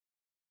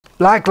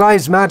Black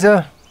lives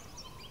matter,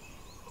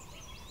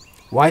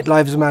 white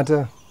lives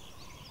matter,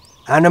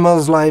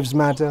 animals' lives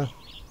matter,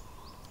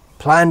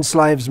 plants'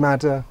 lives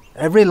matter,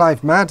 every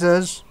life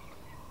matters.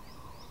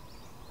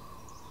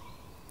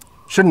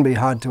 Shouldn't be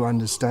hard to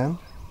understand.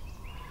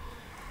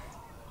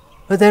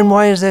 But then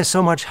why is there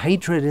so much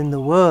hatred in the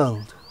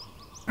world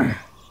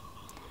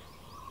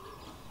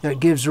that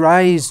gives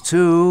rise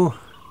to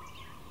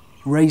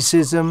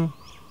racism,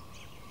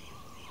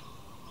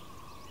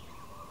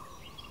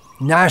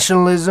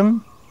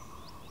 nationalism?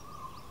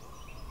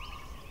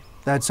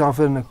 That's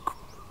often a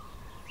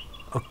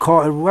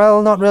cause,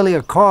 well, not really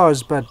a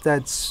cause, but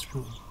that's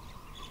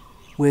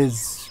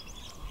linked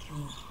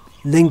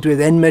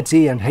with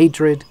enmity and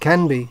hatred,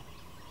 can be.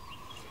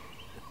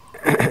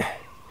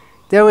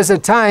 There was a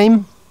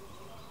time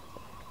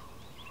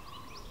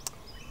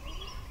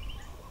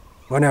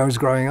when I was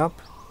growing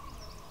up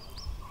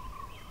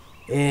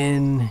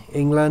in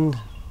England,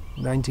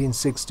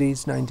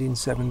 1960s,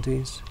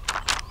 1970s.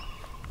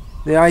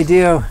 The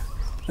idea,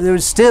 there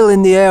was still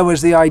in the air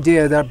was the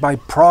idea that by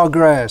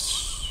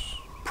progress,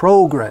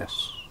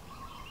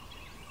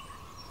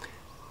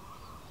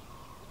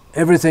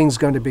 everything's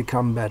going to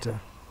become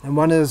better. And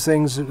one of the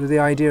things, the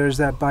idea is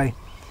that by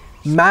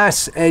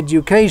mass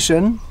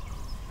education,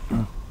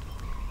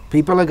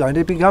 people are going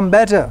to become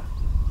better.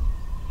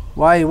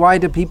 Why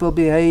do people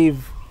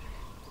behave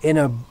in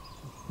a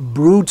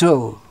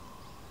brutish,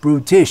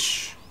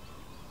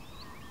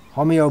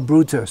 homo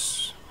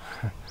brutus,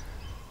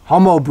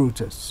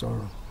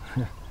 or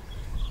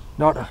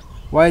not?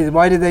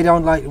 Why do they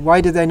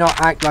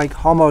not act like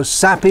Homo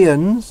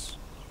sapiens?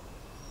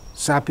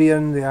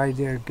 Sapien, the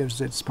idea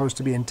gives it's supposed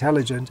to be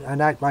intelligent,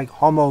 and act like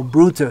Homo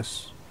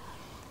brutus,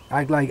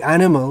 act like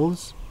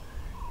animals,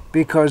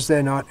 because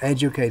they're not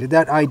educated.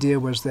 That idea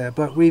was there,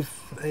 but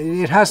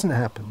it hasn't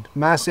happened.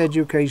 Mass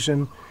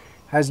education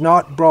has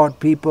not brought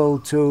people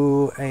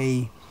to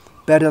a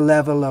better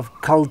level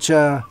of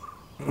culture,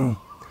 a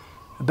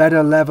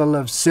better level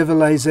of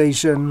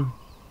civilization,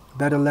 a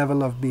better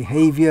level of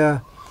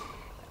behavior.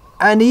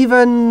 And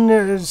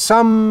even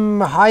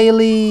some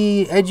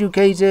highly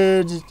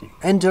educated,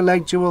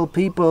 intellectual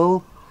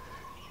people,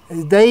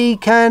 they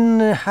can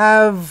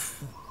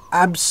have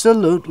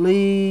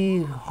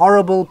absolutely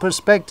horrible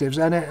perspectives.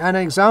 And an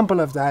example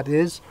of that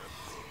is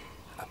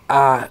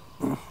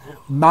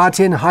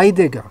Martin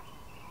Heidegger,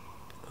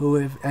 who,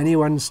 if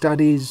anyone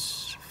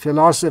studies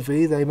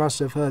philosophy, they must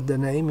have heard the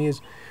name. He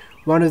is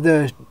one of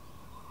the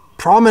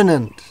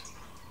prominent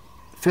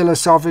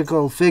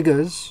philosophical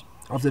figures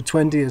of the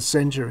 20th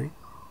century,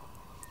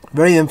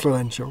 very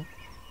influential,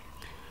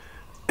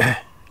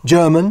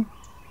 German,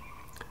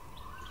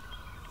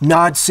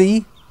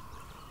 Nazi,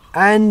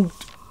 and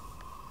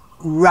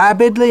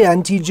rabidly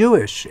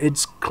anti-Jewish.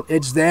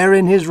 It's there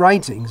in his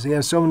writings. He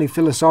has so many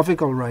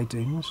philosophical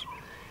writings,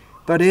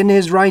 but in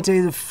his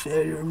writing,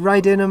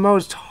 write in a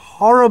most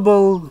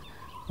horrible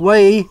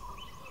way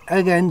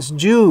against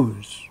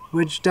Jews,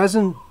 which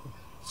doesn't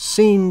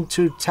seem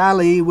to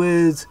tally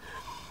with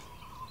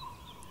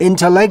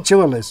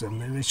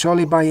intellectualism.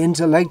 Surely by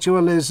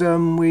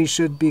intellectualism we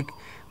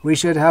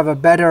should have a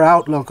better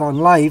outlook on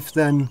life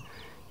than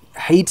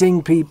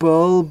hating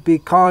people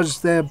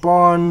because they're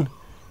born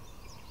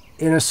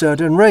in a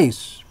certain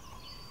race.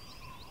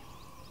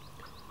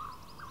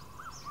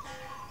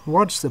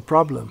 What's the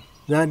problem?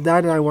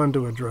 That I want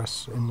to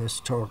address in this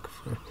talk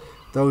for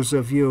those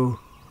of you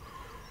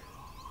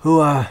who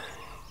are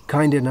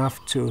kind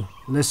enough to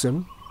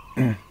listen.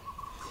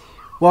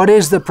 What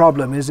is the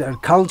problem? Is it a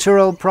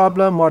cultural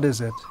problem? What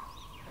is it?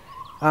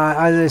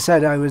 As I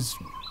said, I was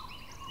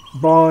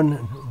born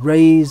and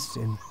raised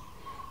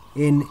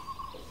in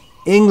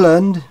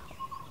England,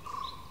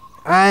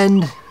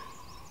 and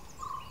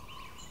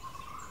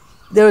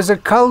there's a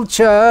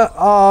culture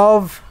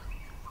of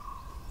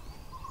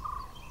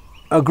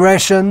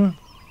aggression,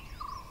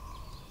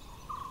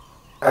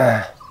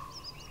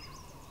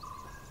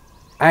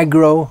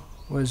 aggro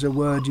was a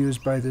word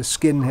used by the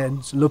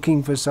skinheads,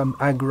 looking for some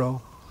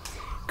aggro.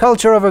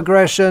 Culture of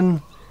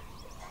aggression,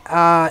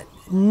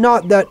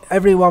 not that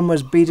everyone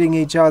was beating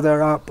each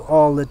other up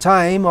all the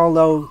time,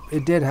 although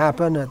it did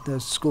happen at the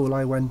school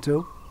I went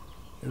to.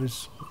 It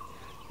was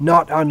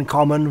not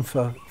uncommon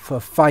for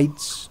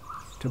fights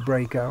to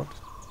break out.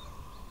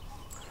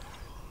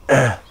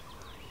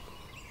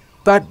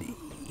 But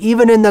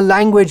even in the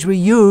language we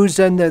use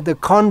and the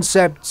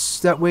concepts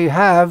that we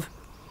have,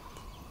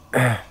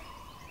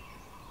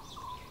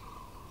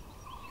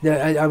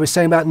 I was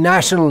saying about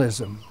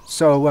nationalism.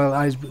 So, well,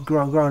 I was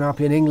grown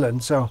up in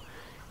England, so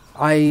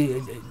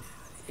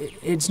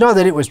it's not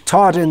that it was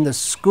taught in the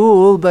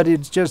school, but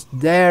it's just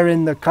there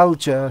in the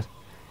culture.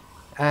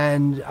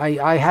 And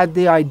I had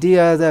the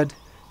idea that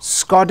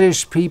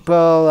Scottish people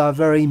are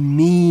very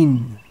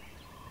mean.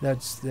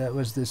 That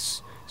was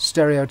this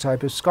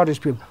stereotype of Scottish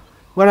people.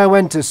 When I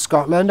went to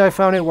Scotland, I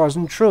found it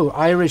wasn't true.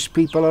 Irish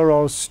people are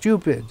all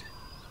stupid.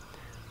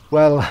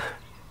 Well,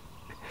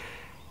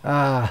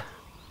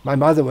 my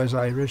mother was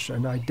Irish,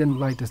 and I didn't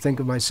like to think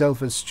of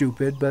myself as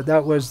stupid, but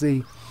that was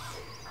the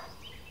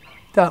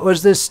that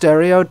was the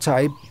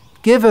stereotype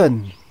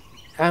given.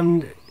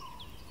 And,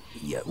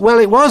 well,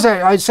 it was,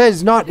 I said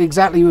it's not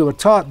exactly we were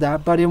taught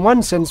that, but in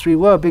one sense we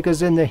were,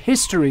 because in the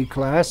history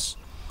class,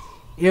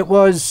 it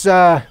was,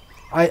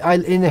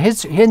 in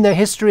the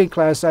history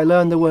class I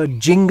learned the word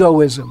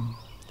jingoism,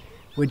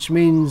 which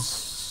means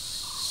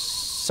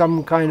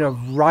some kind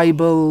of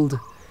ribald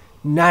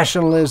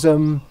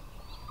nationalism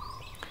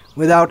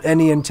without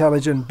any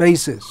intelligent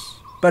basis.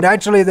 But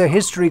actually the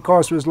history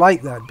course was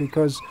like that,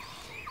 because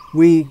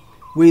we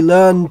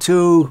learned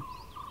to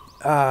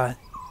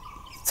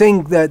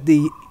think that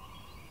the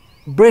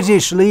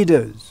British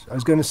leaders, I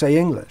was going to say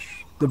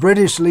English, the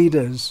British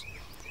leaders,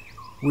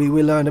 we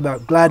learned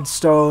about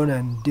Gladstone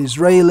and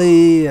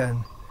Disraeli,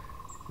 and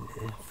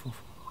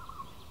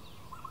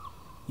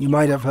you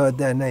might have heard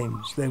their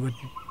names. They were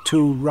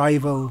two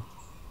rival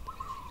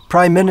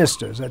prime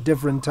ministers at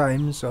different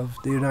times of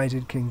the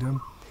United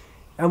Kingdom.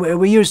 And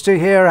we used to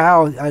hear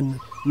how, and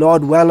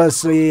Lord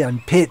Wellesley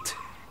and Pitt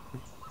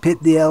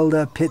the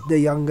elder, Pitt the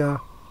younger,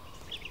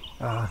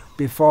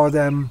 before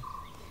them.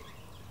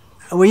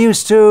 We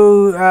used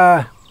to,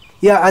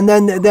 and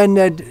then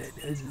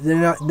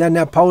the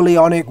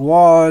Napoleonic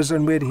Wars,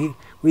 and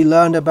we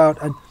learned about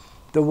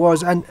the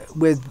wars and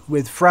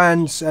with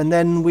France, and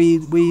then we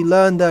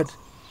learned that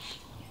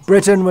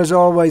Britain was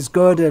always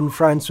good and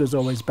France was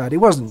always bad. It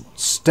wasn't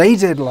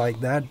stated like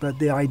that, but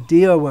the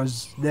idea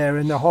was there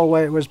in the whole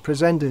way it was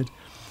presented.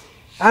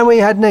 And we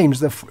had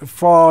names.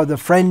 For the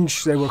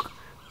French,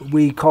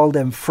 we called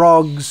them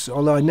frogs,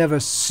 although I'd never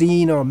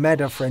seen or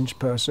met a French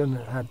person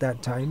at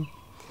that time.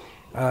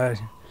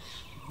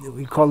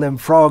 We call them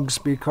frogs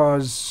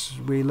because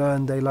we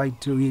learned they like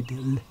to eat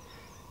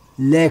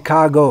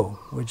Yercaud,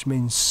 which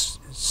means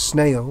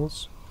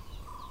snails.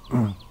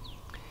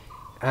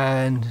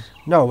 And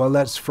no, well,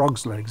 that's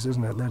frog's legs,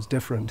 isn't it? That's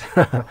different.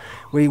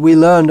 we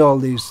learned all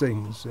these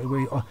things.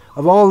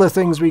 Of all the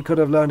things we could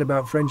have learned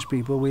about French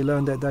people, we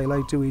learned that they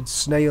like to eat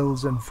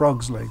snails and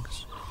frog's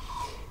legs.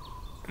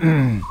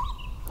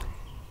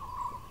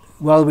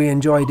 Well, we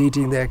enjoyed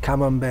eating their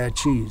camembert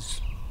cheese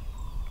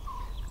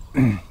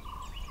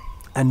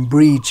and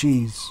brie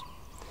cheese.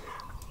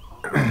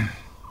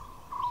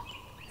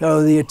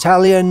 So the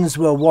Italians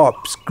were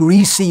wops,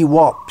 greasy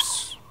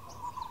wops.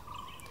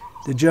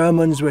 The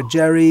Germans were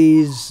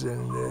jerrys,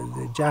 and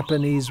the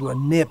Japanese were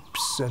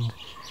nips, and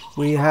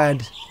we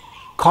had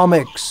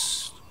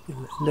comics,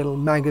 little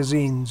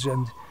magazines,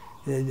 and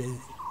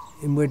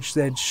in which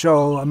they'd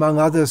show, among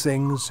other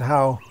things,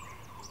 how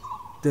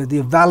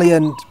the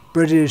valiant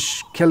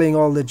British killing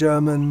all the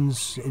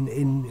Germans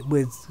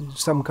with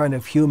some kind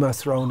of humor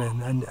thrown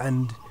in,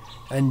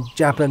 and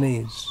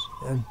Japanese.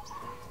 And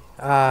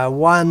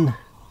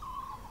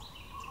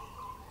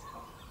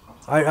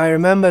I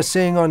remember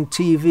seeing on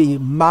TV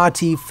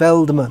Marty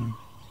Feldman,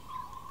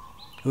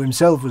 who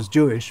himself was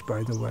Jewish,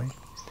 by the way,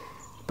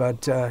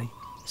 but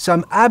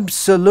some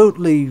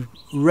absolutely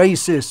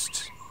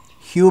racist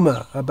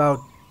humor about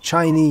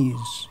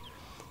Chinese.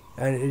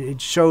 And it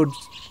showed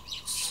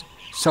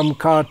some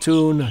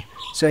cartoon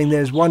saying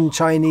there's one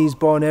Chinese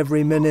born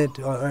every minute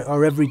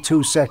or every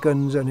 2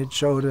 seconds, and it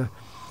showed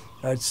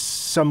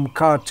some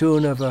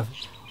cartoon of a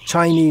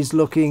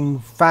Chinese-looking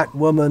fat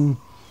woman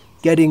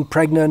getting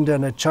pregnant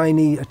and a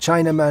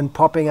Chinaman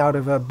popping out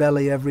of her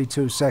belly every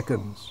 2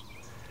 seconds.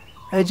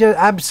 It's just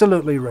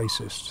absolutely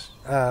racist.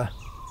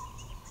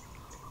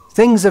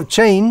 Things have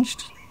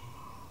changed,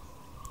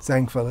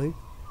 thankfully,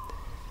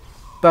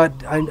 but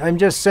I'm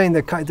just saying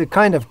the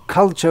kind of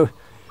culture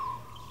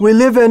we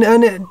live in,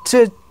 and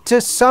to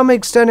some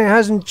extent it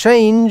hasn't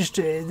changed.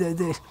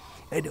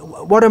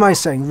 What am I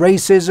saying?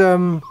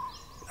 Racism,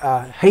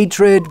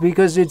 hatred,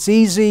 because it's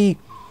easy.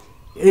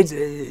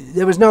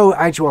 There was no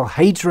actual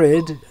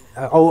hatred.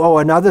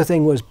 Another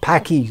thing was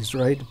Pakis,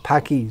 right?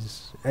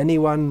 Pakis.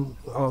 Anyone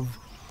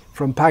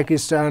from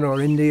Pakistan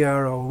or India,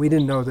 or we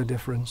didn't know the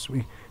difference.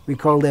 We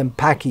called them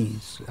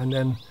Pakis. And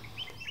then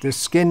the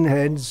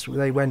skinheads,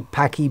 they went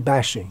Paki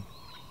bashing.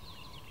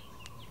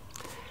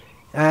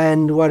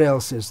 And what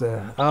else is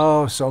there?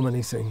 Oh, so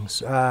many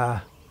things.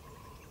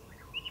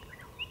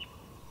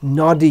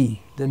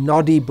 Noddy, the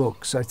Noddy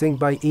books, I think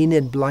by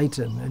Enid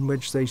Blyton, in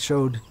which they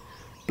showed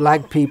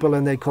black people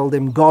and they called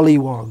them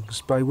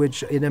gollywogs, by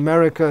which in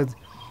America,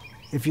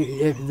 if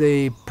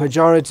the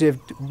pejorative,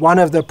 one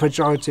of the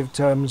pejorative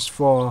terms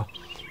for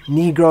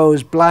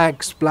Negroes,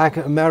 blacks, black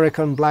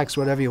American blacks,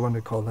 whatever you want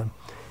to call them,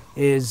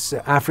 is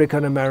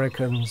African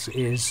Americans,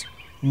 is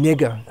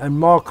nigger. And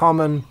more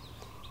common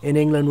in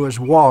England was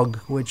wog,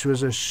 which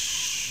was a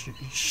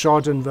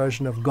shortened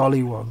version of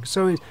gollywog.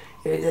 So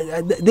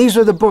these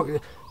were the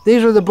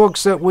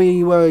books that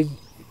we were,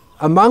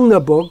 among the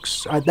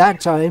books at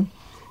that time,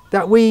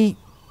 that we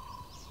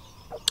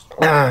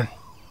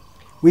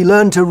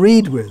learned to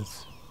read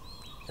with,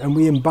 and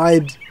we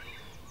imbibed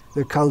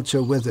the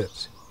culture with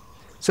it.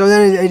 So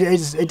then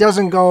it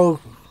doesn't go.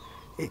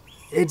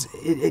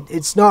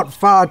 It's not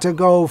far to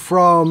go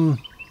from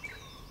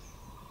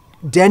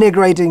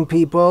denigrating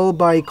people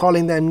by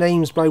calling them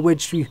names by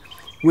which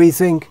we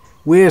think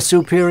we're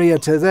superior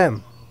to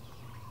them.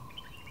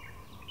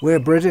 we're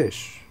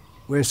British,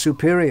 we're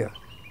superior.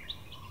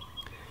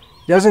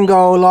 It doesn't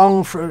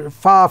go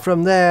far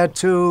from there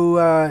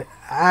to,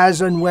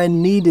 as and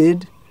when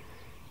needed,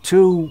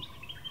 to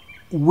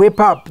whip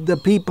up the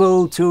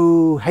people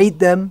to hate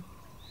them,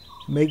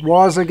 make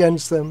wars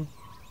against them.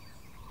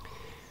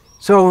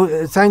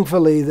 So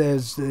thankfully there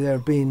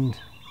have been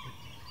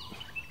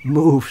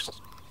moves,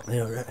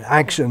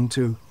 action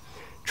to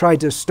try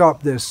to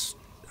stop this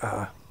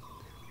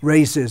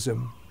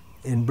racism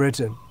in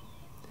Britain.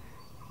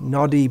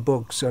 Noddy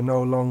books are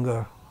no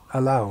longer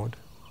allowed.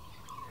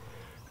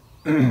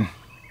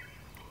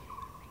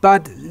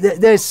 But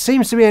there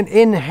seems to be an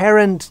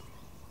inherent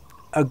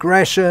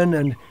aggression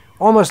and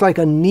almost like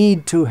a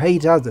need to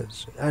hate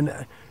others.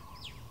 And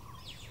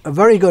a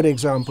very good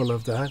example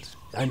of that,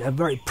 and a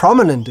very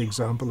prominent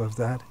example of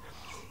that,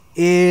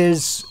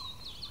 is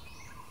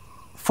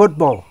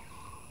football.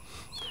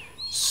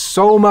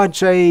 So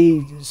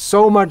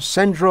much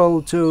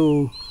central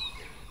to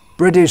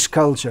British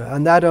culture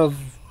and that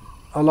of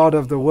a lot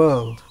of the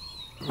world.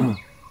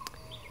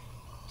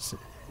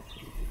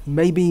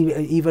 Maybe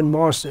even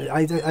more so,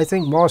 I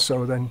think more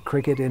so than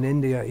cricket in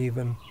India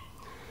even.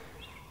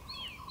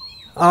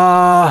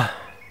 I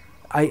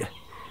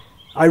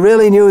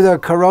really knew the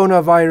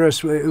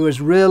coronavirus, it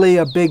was really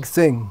a big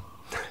thing.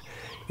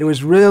 It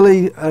was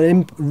really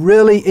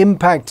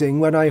impacting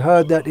when I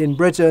heard that in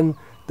Britain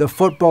the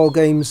football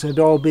games had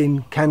all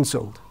been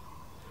cancelled.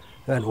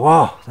 And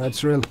wow,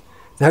 that's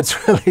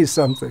really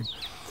something.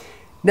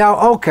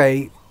 Now,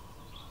 okay,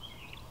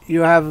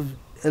 you have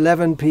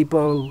 11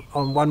 people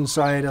on one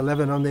side,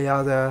 11 on the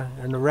other,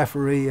 and a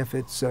referee if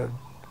it's...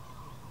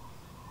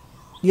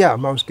 yeah,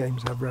 most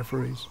games have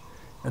referees,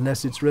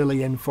 unless it's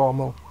really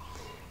informal.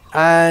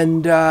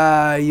 And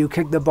you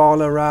kick the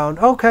ball around,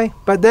 okay.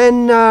 But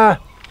then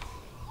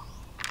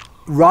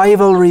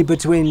rivalry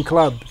between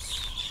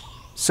clubs,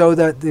 so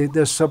that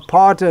the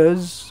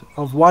supporters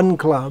of one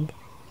club,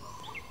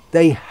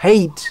 they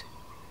hate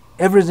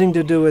everything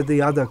to do with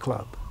the other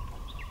club.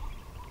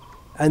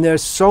 And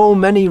there's so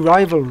many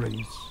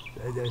rivalries.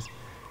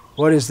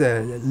 What is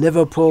there?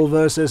 Liverpool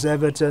versus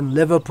Everton,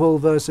 Liverpool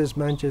versus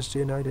Manchester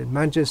United,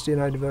 Manchester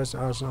United versus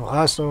Arsenal,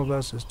 Arsenal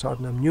versus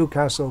Tottenham,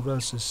 Newcastle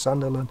versus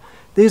Sunderland.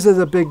 These are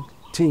the big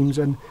teams,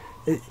 and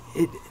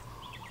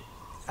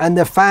and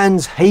the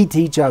fans hate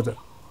each other.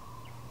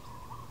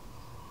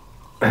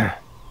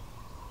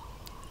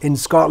 In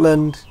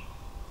Scotland,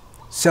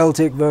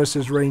 Celtic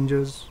versus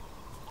Rangers,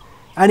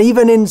 and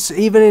even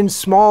in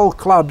small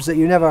clubs that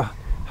you never,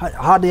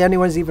 hardly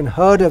anyone's even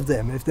heard of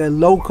them. If they're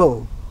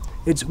local,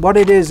 it's what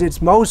it is.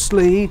 It's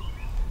mostly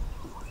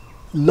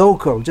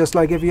local. Just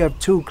like if you have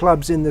two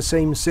clubs in the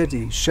same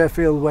city,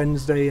 Sheffield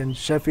Wednesday and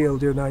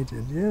Sheffield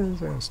United.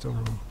 Yes, I still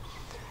remember.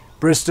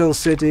 Bristol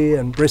City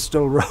and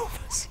Bristol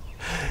Rovers.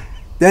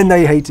 Then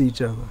they hate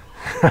each other.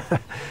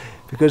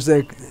 Because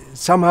they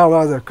somehow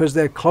or other, because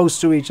they're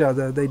close to each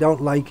other, they don't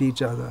like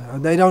each other,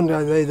 and they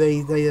have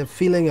a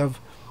feeling of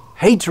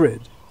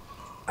hatred,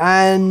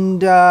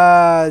 and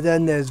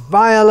then there's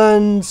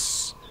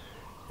violence.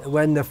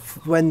 When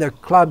the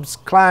clubs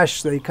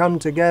clash, they come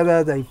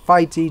together, they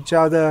fight each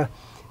other,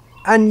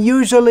 and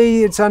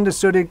usually it's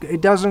understood it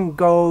doesn't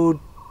go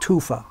too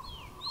far.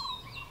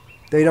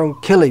 They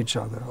don't kill each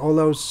other,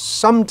 although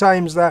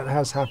sometimes that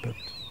has happened.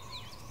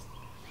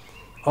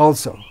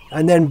 Also,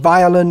 and then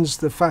violence.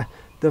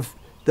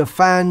 The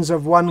fans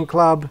of one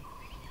club,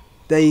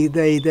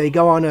 they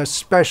go on a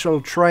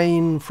special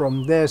train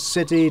from their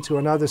city to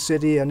another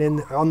city,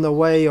 and on the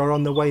way or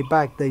on the way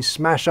back, they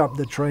smash up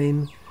the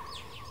train.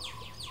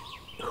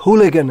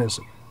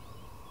 Hooliganism.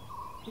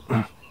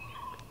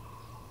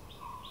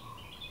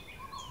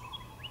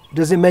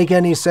 Does it make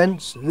any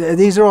sense?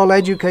 These are all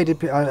educated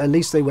people. At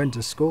least they went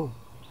to school.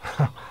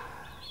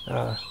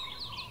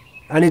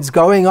 And it's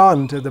going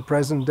on to the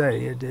present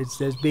day.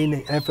 There's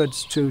been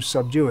efforts to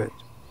subdue it,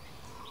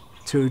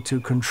 to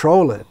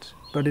control it,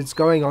 but it's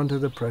going on to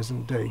the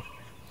present day.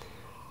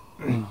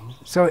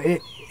 So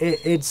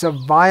it's a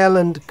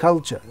violent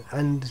culture,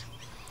 and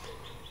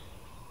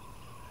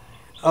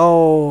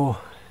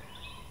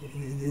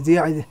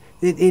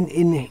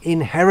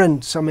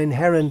some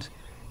inherent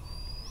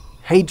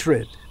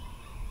hatred.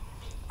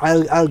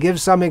 I'll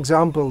give some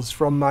examples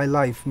from my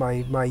life,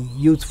 my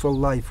youthful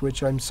life,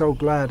 which I'm so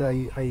glad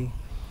I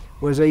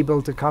was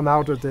able to come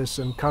out of this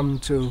and come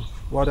to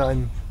what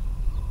I'm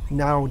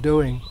now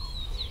doing.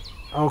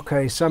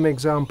 Okay, some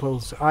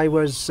examples. I'm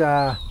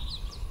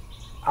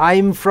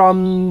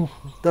from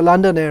the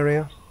London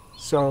area,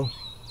 so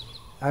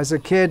as a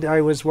kid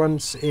I was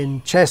once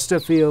in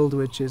Chesterfield,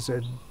 which is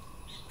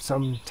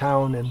some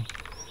town in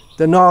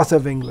the north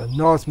of England,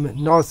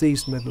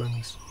 northeast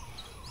Midlands,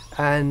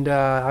 and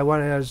I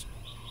wanted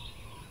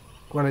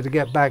to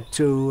get back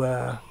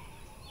to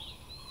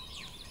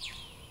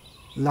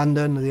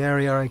London, the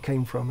area I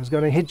came from. I was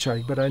going to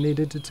hitchhike, but I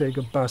needed to take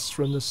a bus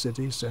from the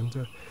city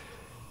centre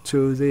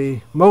to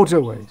the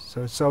motorway.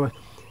 So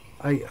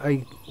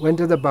I went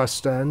to the bus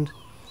stand,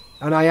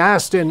 and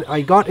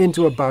I got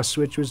into a bus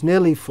which was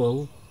nearly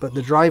full, but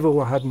the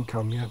driver hadn't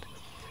come yet.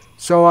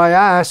 So I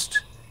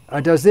asked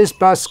does this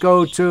bus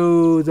go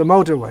to the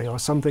motorway or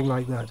something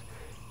like that?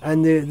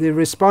 And the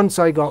response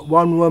I got,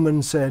 one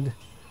woman said,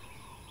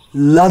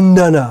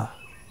 Londoner,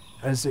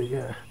 as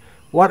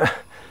what,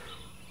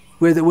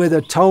 with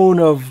a tone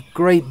of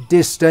great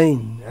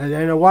disdain.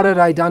 And what had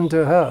I done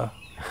to her?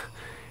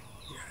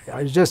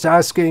 I was just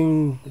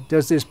asking,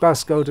 does this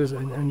bus go to,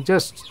 and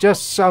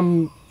just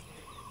some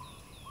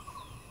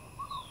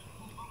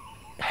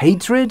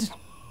hatred?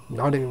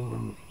 Not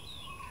even.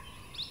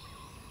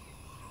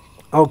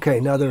 Okay,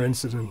 another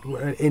incident.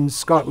 In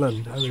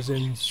Scotland, I was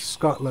in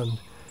Scotland.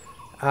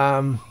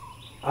 I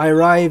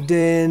arrived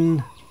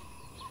in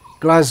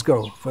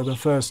Glasgow for the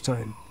first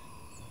time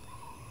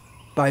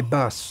by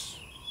bus.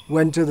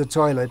 Went to the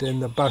toilet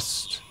in the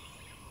bus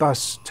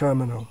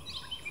terminal.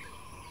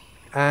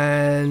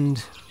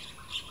 And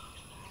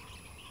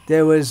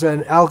there was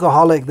an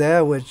alcoholic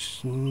there,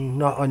 which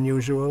not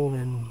unusual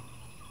in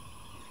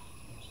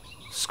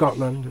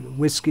Scotland.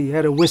 Whiskey, he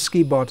had a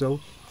whiskey bottle,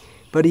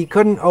 but he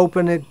couldn't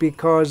open it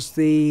because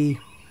it's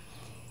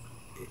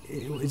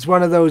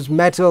one of those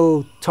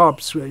metal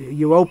tops where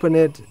you open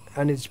it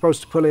and it's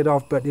supposed to pull it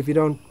off, but if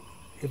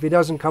it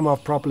doesn't come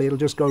off properly, it'll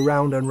just go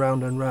round and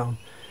round and round.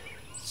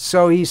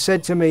 So he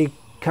said to me,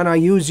 "Can I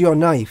use your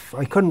knife?"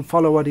 I couldn't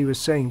follow what he was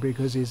saying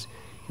because his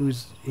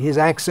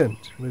accent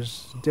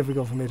was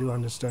difficult for me to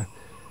understand.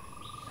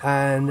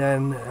 And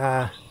then,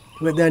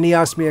 but then he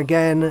asked me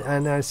again,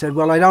 and I said,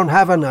 "Well, I don't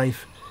have a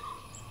knife."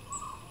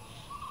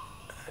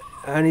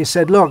 And he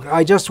said, "Look,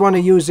 I just want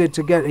to use it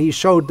to get." He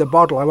showed the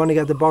bottle. I want to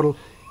get the bottle.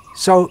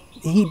 So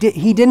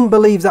he didn't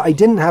believe that I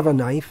didn't have a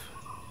knife,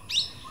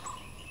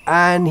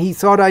 and he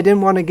thought I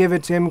didn't want to give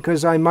it to him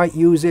because I might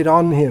use it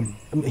on him.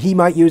 He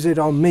might use it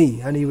on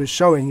me, and he was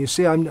showing. You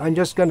see, I'm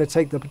just going to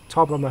take the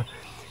top of my.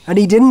 And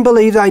he didn't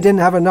believe that I didn't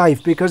have a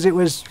knife because it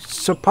was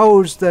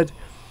supposed that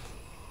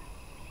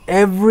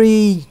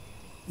every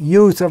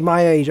youth of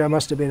my age, I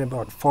must have been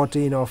about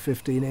 14 or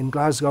 15 in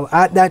Glasgow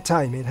at that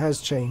time, it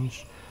has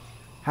changed,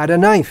 had a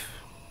knife.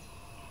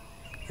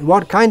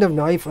 What kind of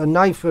knife? A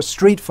knife for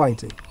street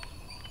fighting.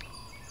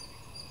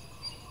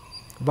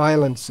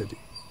 Violent city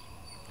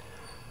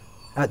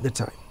at the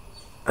time.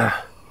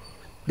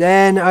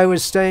 Then I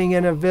was staying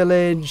in a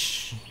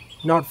village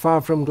not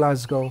far from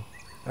Glasgow.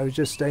 I was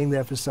just staying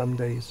there for some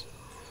days.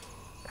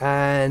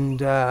 And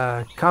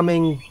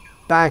coming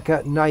back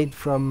at night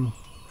from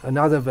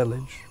another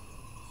village,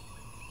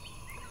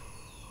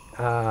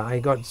 I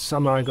got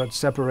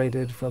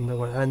separated from the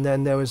one, and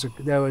then there was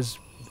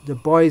the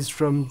boys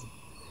from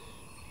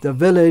the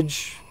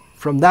village,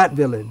 from that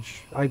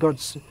village.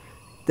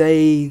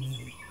 They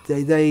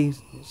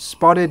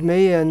spotted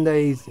me and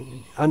they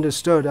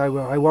understood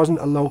I wasn't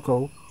a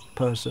local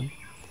person.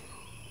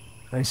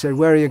 I said,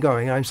 "Where are you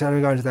going?" I said,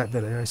 "I'm going to that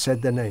village." I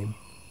said the name,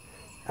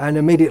 and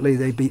immediately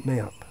they beat me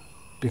up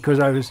because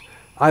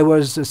I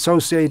was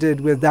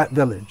associated with that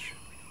village.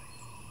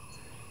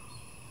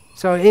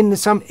 So in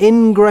some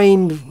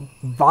ingrained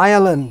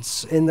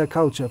violence in the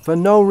culture for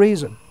no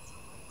reason.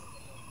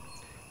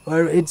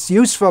 Well, it's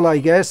useful, I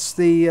guess.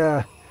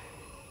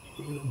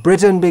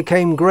 Britain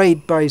became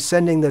great by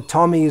sending the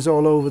Tommies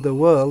all over the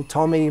world.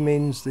 Tommy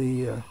means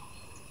the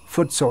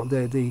foot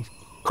soldier, the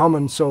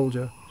common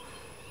soldier,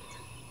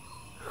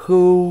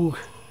 who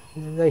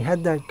they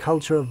had that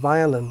culture of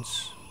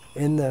violence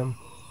in them.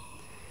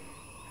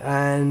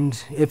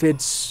 And if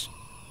it's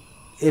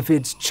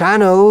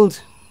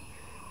channeled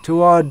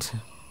toward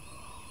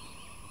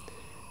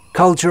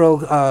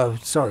colonial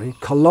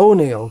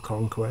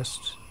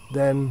conquest,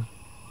 then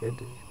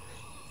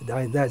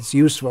that's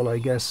useful, I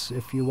guess,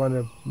 if you want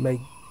to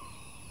make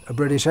a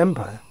British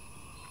Empire.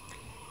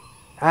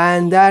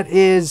 And that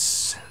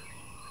is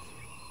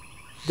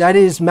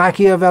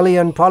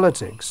Machiavellian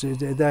politics.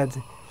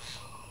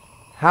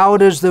 How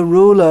does the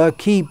ruler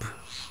keep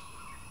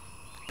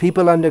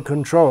people under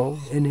control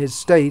in his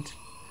state?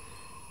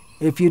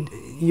 If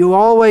you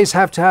always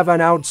have to have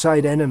an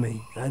outside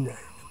enemy, and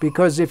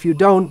because if you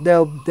don't,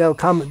 they'll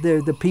come.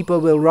 The people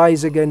will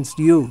rise against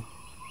you.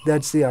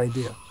 That's the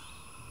idea.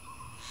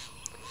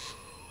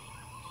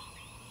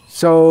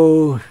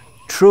 So,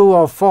 true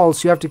or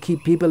false, you have to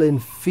keep people in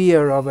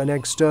fear of an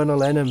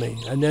external enemy,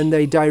 and then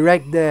they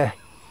direct their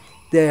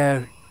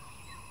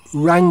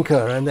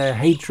rancor and their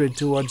hatred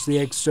towards the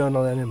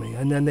external enemy,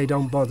 and then they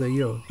don't bother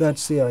you.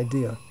 That's the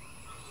idea.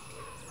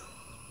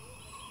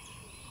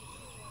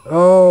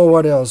 Oh,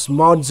 what else?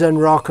 Mods and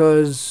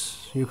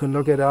rockers. You can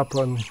look it up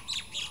on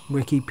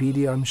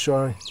Wikipedia, I'm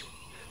sure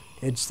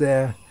it's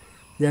there.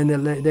 Then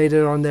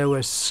later on there were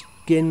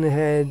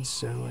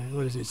skinheads,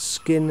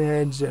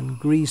 skinheads and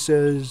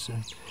greasers,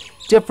 and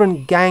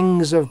different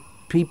gangs of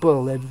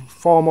people that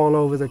form all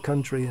over the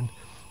country, and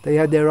they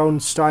had their own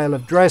style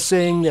of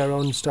dressing, their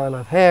own style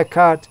of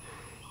haircut,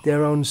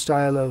 their own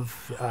style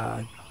of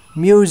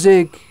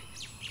music,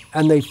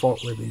 and they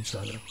fought with each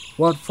other.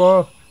 What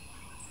for?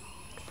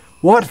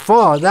 What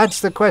for? That's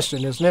the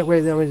question, isn't it?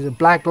 The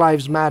Black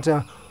Lives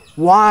Matter.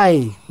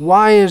 Why?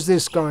 Why is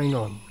this going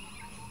on?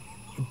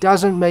 It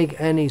doesn't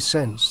make any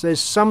sense. There's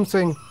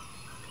something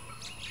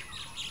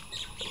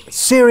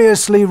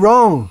seriously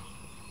wrong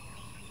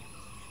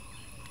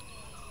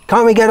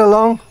Can't we get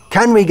along?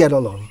 Can we get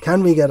along?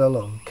 Can we get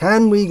along?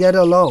 Can we get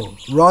along?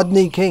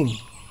 Rodney King.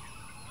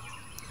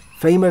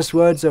 Famous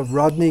words of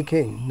Rodney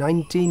King,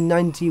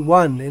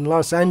 1991 in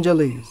Los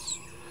Angeles.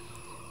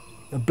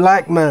 A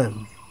black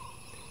man.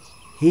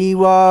 He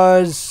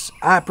was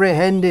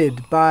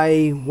apprehended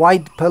by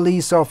white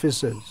police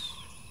officers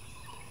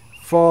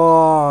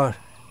for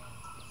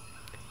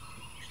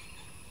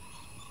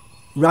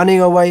running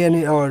away in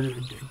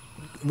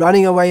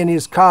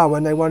his car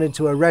when they wanted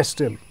to arrest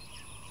him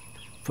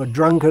for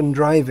drunken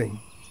driving,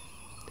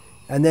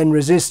 and then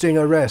resisting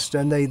arrest.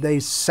 And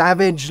they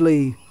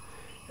savagely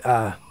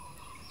got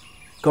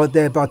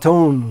their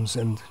batons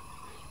and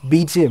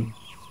beat him.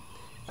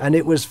 And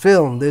it was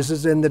filmed. This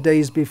is in the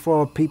days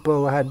before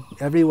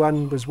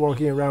everyone was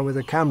walking around with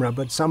a camera,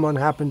 but someone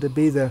happened to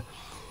be there,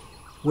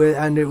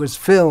 and it was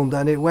filmed,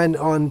 and it went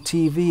on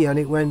TV, and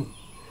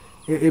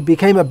it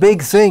became a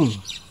big thing.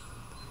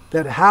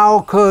 That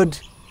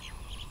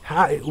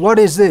what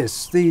is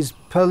this? These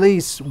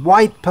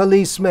white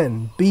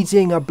policemen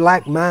beating a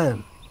black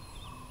man.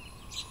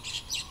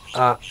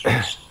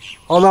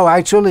 Although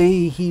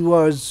actually he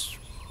was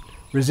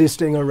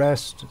resisting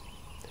arrest.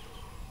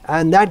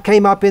 And that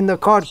came up in the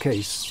court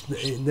case.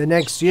 The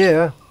next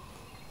year,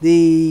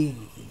 the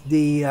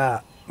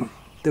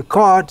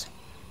court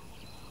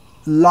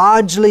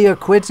largely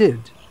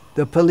acquitted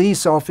the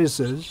police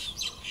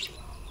officers,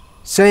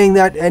 saying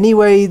that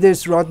anyway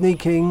this Rodney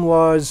King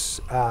was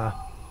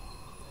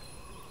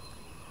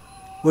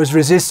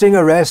resisting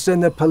arrest,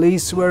 and the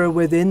police were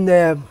within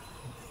their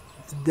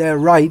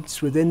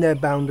rights, within their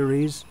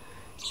boundaries,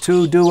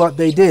 to do what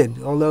they did.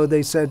 Although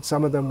they said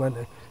some of them went.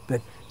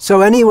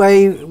 So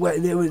anyway,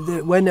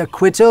 when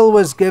acquittal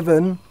was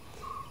given,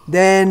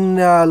 then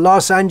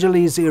Los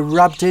Angeles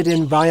erupted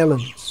in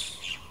violence,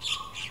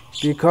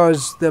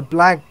 because the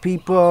black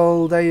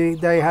people,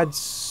 they had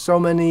so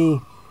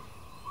many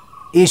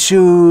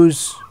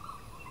issues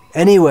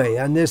anyway,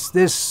 and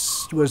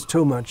this was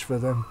too much for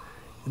them.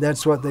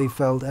 That's what they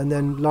felt. And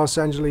then Los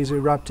Angeles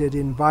erupted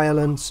in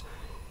violence.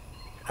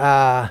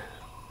 Black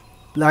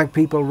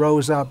people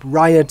rose up,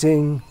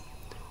 rioting,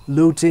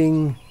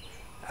 looting.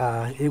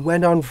 It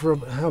went on for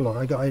how long?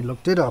 I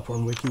looked it up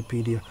on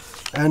Wikipedia,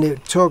 and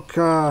it took.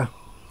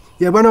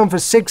 It went on for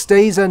 6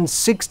 days, and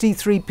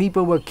 63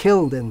 people were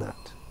killed in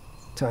that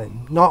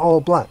time. Not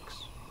all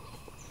blacks.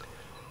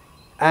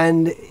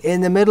 And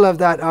in the middle of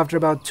that, after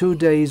about 2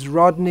 days,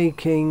 Rodney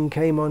King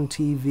came on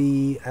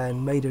TV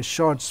and made a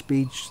short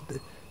speech.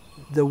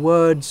 The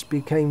words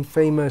became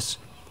famous.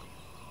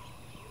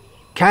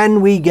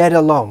 Can we get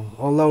along?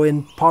 Although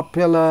in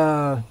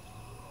popular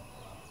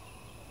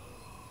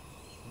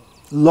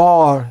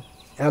lore,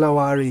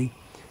 L-O-R-E,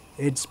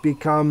 it's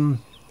become,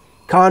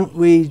 can't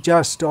we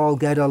just all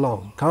get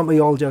along? Can't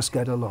we all just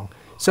get along?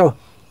 So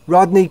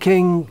Rodney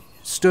King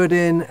stood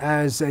in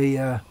as he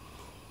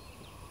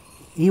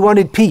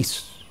wanted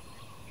peace.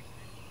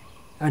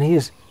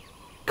 And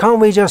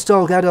can't we just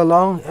all get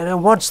along? And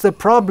then what's the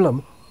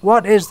problem?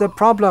 What is the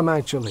problem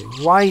actually?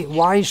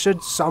 Why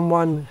should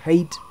someone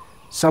hate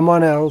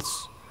someone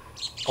else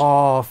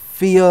or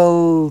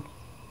feel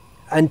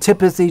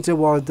antipathy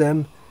toward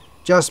them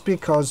just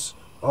because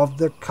of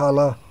the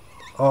color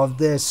of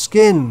their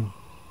skin?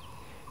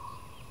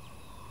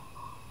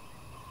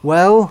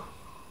 Well,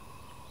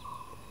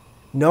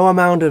 no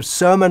amount of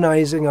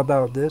sermonizing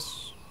about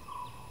this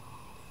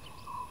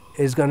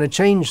is going to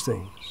change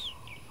things.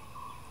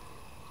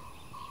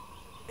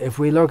 If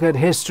we look at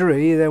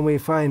history, then we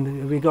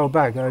find, if we go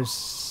back, I was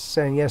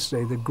saying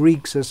yesterday, the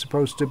Greeks are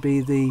supposed to be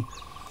the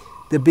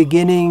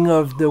beginning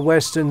of the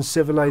Western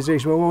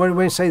civilization. Well, when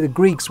we say the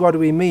Greeks, what do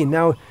we mean?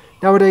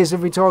 Nowadays,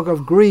 if we talk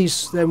of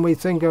Greece, then we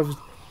think of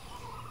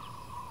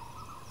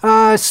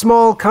a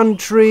small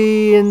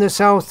country in the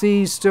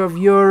southeast of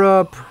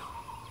Europe.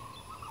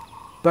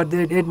 But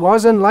it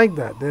wasn't like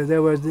that.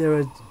 There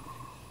were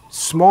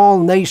small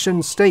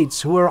nation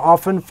states who were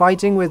often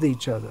fighting with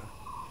each other.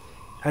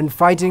 And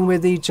there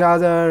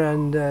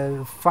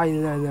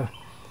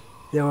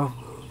were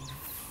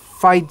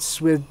fights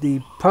with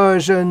the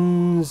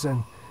Persians,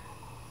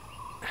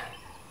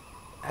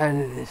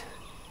 and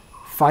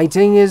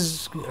fighting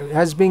has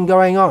been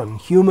going on.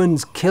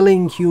 Humans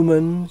killing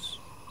humans,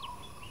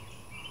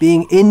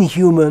 being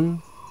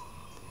inhuman,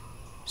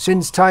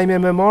 since time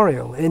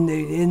immemorial.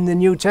 In the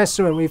New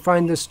Testament, we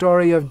find the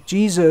story of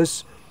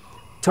Jesus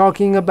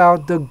talking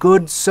about the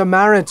Good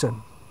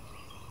Samaritan,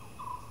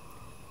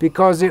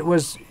 because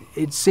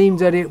it seemed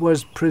that it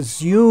was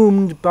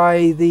presumed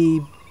by the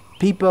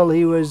people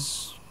he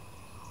was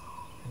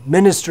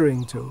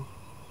ministering to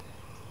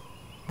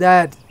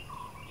that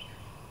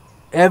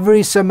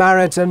every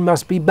Samaritan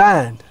must be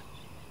bad.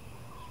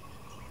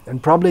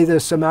 And probably the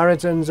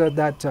Samaritans at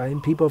that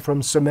time, people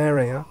from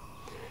Samaria,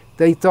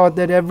 they thought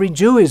that every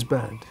Jew is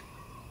bad.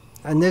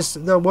 And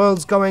the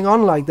world's going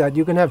on like that.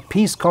 You can have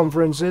peace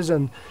conferences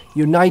and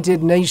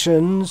United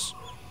Nations.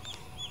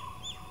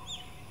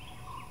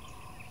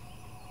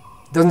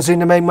 Doesn't seem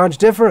to make much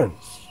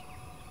difference.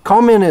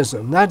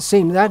 Communism, that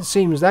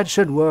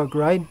should work,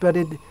 right? But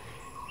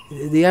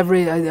the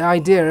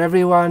idea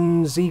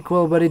everyone's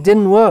equal, but it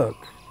didn't work.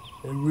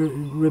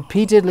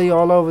 Repeatedly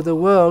all over the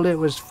world, it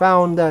was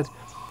found that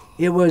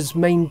it was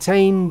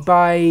maintained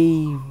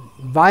by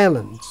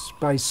violence,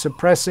 by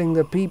suppressing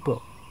the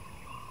people.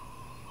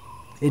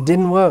 It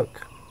didn't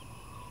work.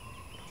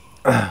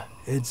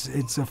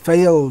 It's a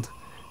failed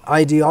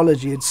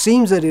ideology. It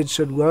seems that it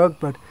should work,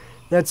 but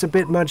that's a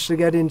bit much to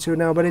get into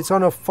now. But it's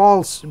on a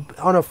false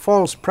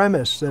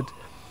premise that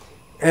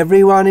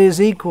everyone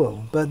is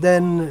equal. But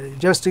then,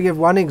 just to give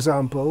one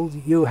example,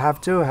 you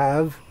have to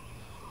have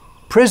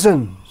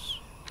prisons,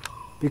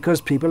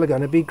 because people are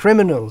going to be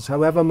criminals.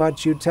 However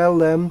much you tell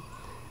them,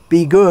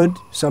 be good,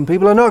 some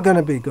people are not going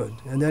to be good.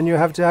 And then you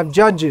have to have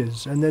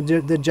judges, and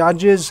the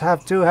judges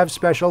have to have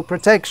special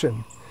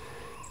protection,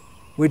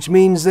 which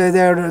means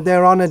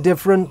they're on a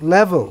different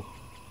level.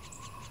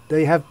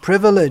 They have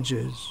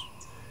privileges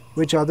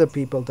which other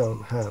people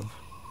don't have.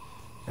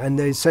 And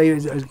they say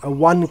it's a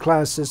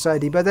one-class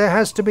society, but there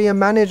has to be a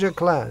manager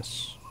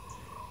class,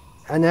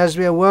 and there has to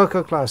be a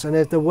worker class. And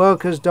if the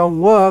workers don't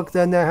work,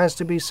 then there has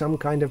to be some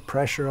kind of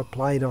pressure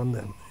applied on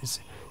them. It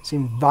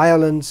seems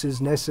violence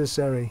is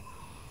necessary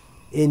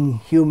in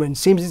human.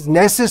 Seems it's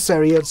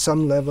necessary at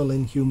some level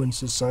in human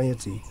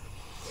society.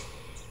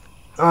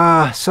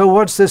 So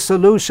what's the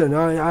solution?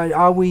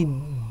 Are we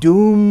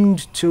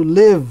doomed to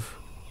live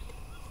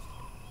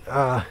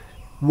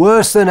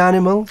worse than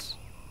animals,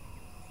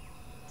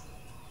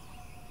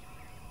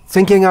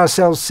 thinking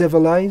ourselves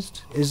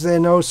civilized? Is there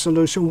no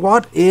solution?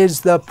 What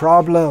is the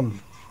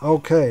problem?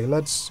 Okay,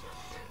 let's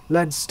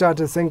start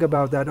to think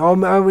about that.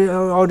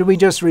 Or do we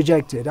just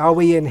reject it? Are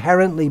we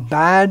inherently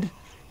bad?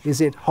 Is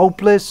it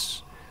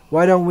hopeless?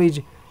 Why don't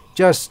we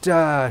just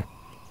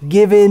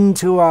give in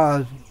to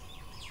our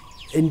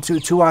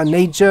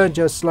nature,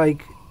 just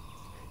like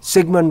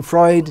Sigmund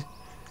Freud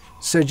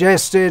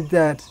suggested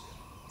that,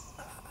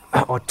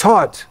 or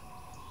taught,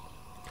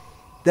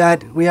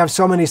 that we have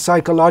so many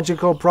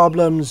psychological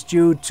problems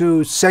due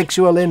to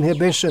sexual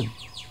inhibition.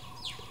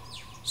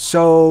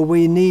 So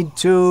we need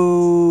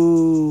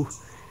to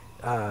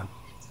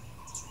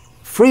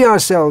free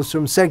ourselves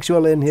from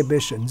sexual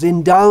inhibitions,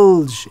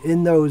 indulge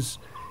in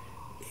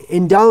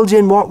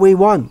what we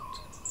want.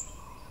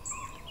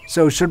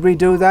 So should we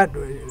do that?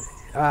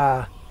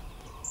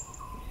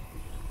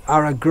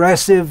 Our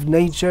aggressive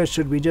nature,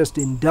 should we just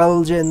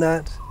indulge in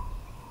that?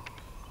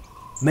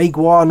 Make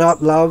war,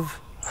 not love?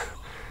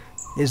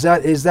 Is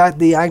that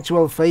the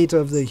actual fate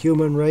of the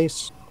human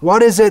race?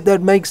 What is it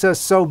that makes us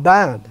so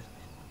bad?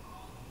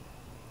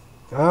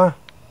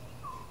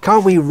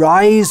 Can't we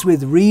rise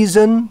with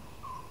reason?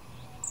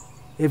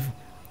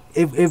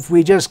 If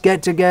we just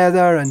get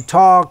together and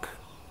talk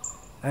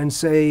and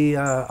say,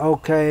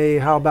 okay,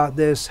 how about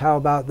this, how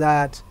about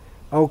that?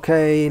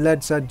 Okay,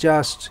 let's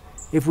adjust.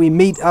 If we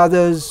meet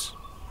others,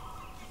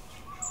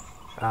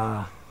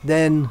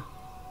 then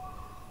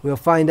we'll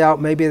find out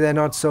maybe they're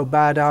not so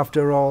bad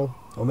after all.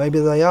 Or maybe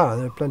they are.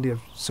 There are plenty of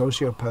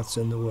sociopaths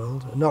in the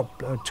world.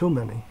 Not too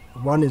many.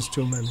 One is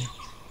too many.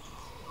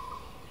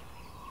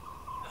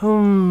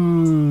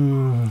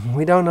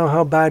 We don't know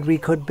how bad we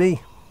could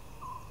be.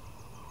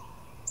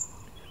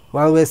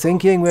 While we're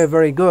thinking we're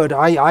very good,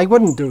 I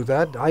wouldn't do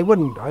that. I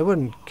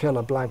wouldn't kill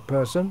a black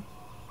person.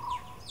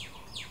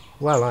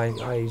 Well,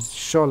 I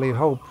surely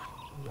hope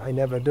I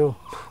never do.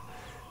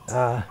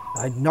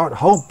 I not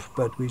hope,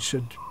 but we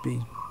should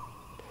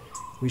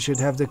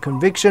have the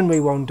conviction we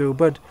won't do.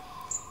 But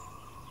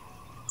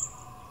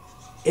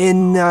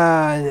in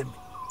the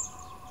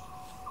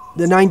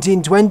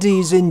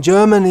 1920s in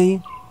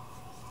Germany,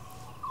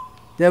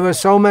 there were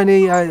so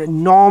many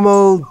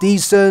normal,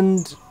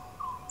 decent,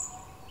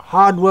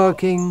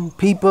 hard-working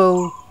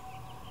people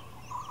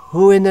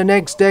who in the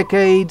next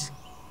decade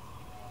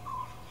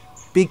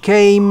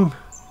became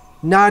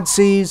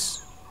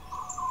Nazis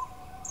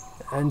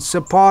and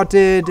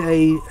supported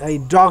a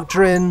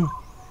doctrine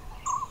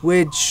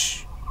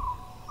which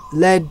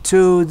led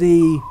to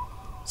the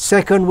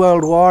Second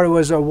World War. It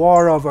was a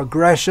war of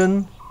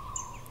aggression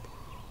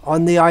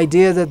on the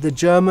idea that the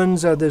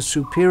Germans are the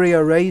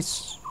superior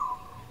race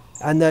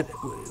and that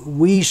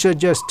we should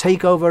just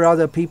take over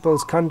other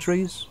people's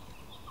countries.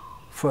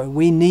 For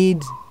we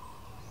need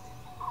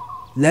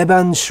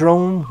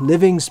Lebensraum,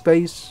 living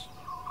space.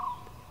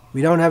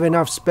 We don't have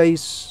enough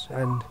space,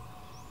 and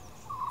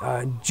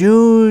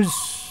Jews,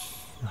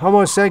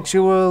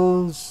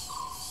 homosexuals,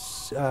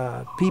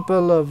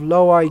 people of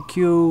low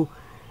IQ,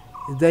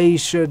 they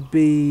should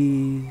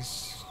be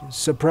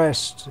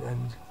suppressed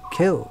and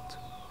killed.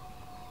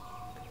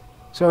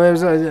 So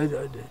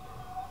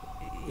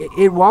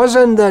it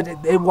wasn't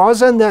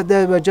that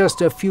there were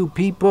just a few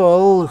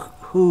people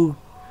who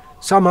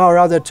somehow or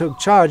other took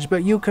charge,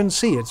 but you can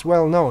see, it's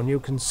well known, you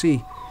can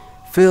see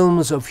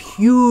films of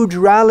huge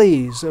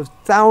rallies of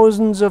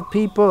thousands of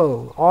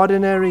people,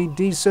 ordinary,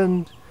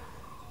 decent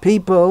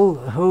people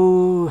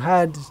who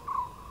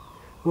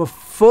were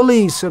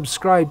fully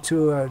subscribed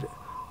to a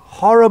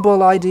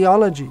horrible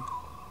ideology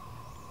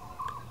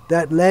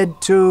that led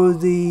to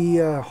the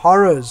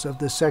horrors of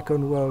the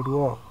Second World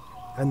War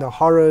and the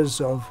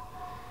horrors of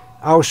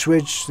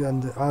Auschwitz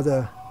and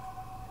other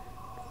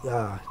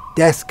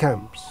death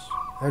camps.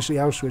 Actually,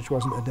 Auschwitz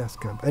wasn't a death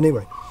camp.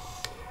 Anyway.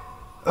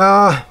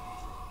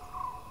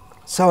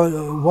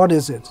 So what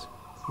is it?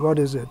 What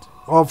is it?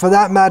 Or for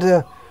that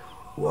matter,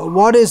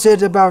 what is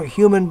it about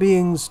human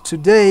beings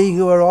today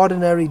who are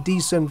ordinary,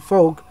 decent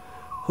folk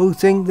who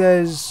think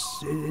there's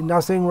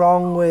nothing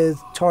wrong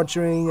with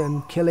torturing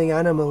and killing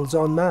animals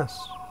en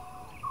masse?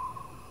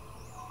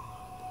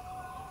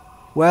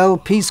 Well,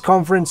 peace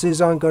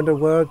conferences aren't going to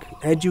work.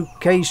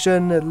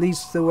 Education, at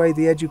least the way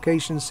the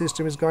education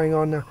system is going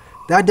on now,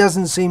 that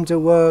doesn't seem to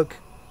work.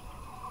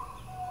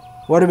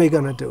 What are we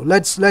going to do?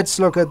 Let's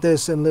look at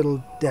this in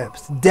little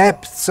depth.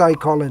 Depth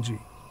psychology.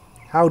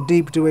 How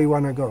deep do we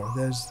want to go?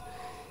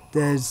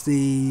 There's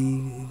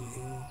the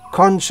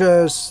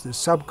conscious, the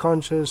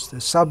subconscious, the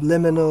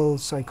subliminal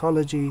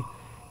psychology,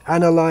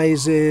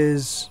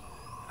 analyzes.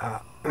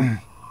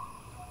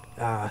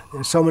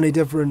 There's so many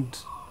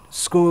different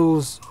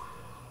schools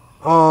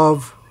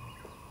of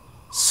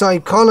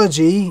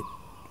psychology.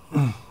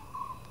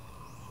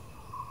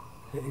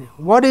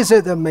 What is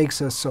it that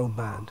makes us so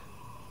bad?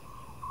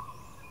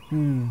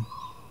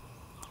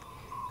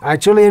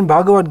 Actually, in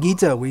Bhagavad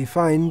Gita, we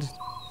find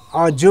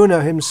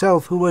Arjuna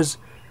himself, who was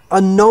a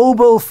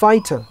noble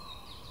fighter.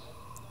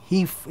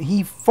 He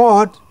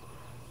fought,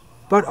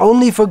 but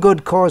only for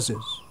good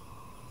causes.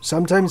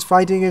 Sometimes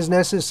fighting is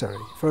necessary.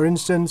 For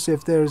instance,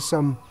 if there's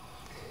some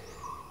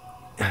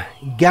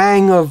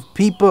gang of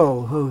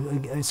people,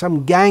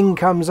 some gang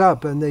comes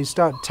up and they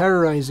start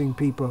terrorizing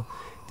people,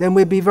 then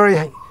we'd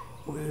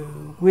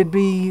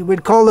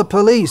call the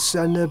police,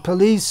 and the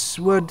police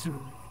would,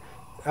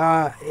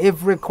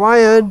 if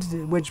required,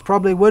 which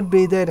probably would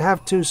be, they'd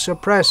have to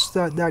suppress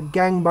that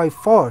gang by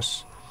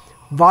force.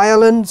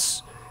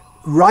 Violence,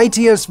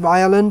 righteous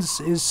violence,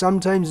 is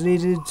sometimes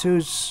needed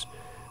to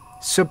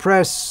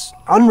suppress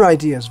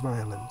unrighteous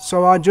violence.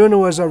 So Arjuna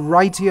was a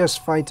righteous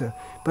fighter,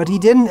 but he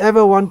didn't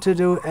ever want to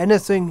do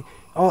anything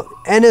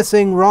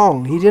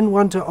wrong. He didn't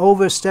want to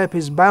overstep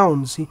his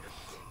bounds.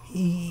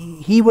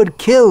 He would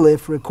kill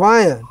if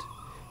required,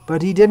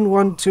 but he didn't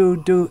want to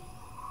do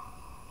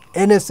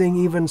anything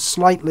even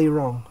slightly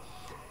wrong.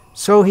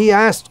 So he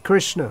asked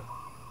Krishna,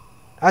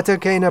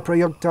 Atakena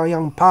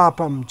prayoktayam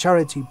papam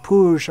chariti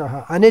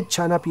purushaha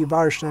anichanapi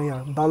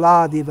varshnaya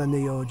baladiva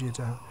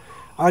niyojita.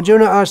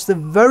 Arjuna asked the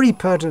very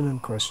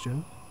pertinent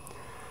question,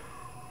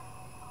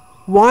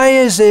 why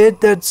is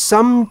it that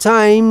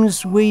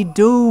sometimes we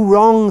do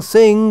wrong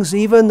things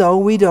even though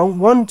we don't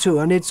want to,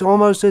 and it's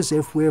almost as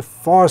if we're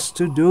forced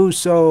to do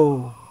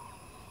so?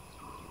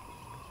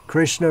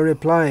 Krishna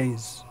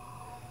replies,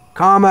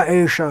 Kama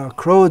esha,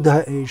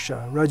 krodha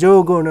esha,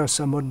 rajoguna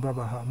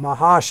samudbhavaha,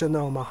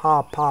 mahashano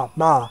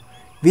mahapapma,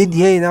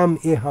 vidyenam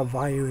iha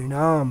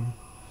vairinam.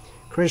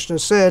 Krishna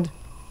said,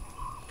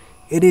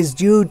 it is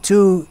due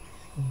to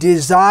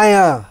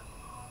desire,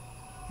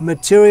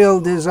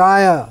 material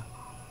desire.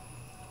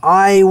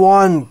 I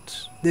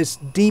want, this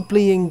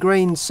deeply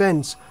ingrained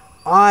sense,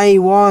 I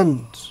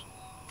want,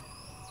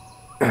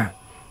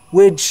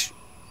 which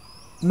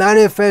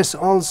manifests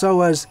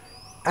also as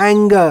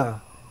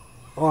anger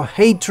or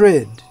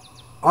hatred.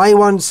 I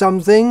want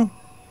something,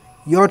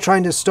 you're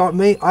trying to stop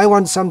me. I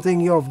want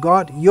something you've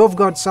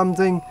got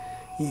something,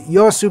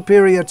 you're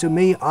superior to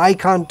me, I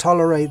can't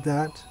tolerate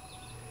that.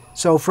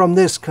 So from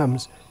this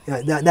comes,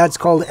 that's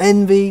called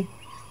envy.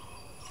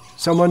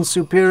 Someone's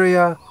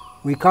superior,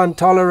 we can't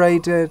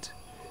tolerate it.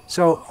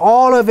 So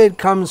all of it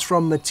comes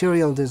from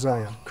material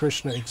desire,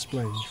 Krishna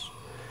explains.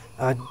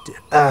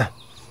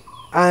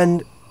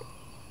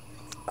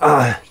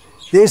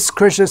 This,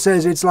 Krishna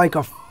says, it's like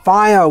a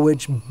fire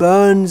which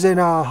burns in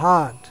our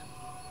heart.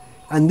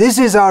 And this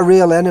is our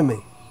real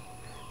enemy.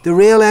 The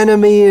real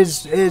enemy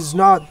is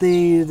not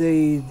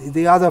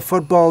the other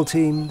football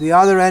team. The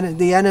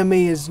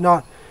enemy is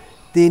not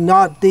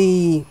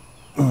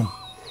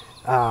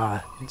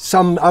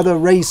some other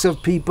race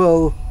of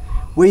people.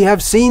 We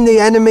have seen the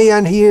enemy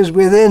and he is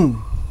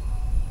within.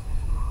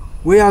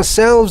 We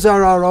ourselves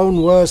are our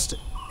own worst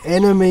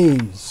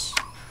enemies.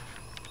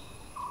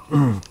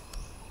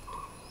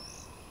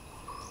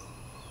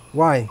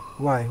 Why?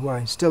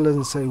 Still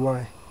doesn't say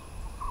why.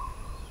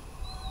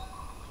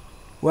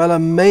 Well, a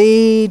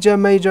major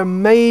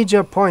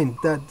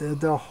point that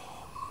the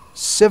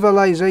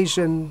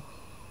civilization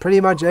pretty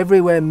much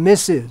everywhere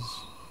misses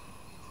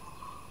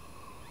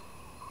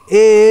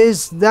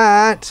is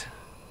that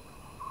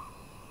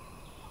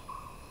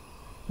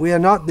we are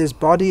not this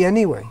body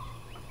anyway.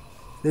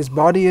 This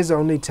body is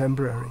only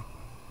temporary.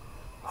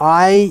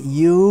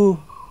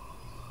 You,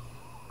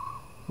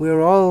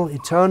 we're all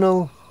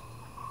eternal,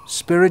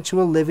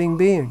 spiritual living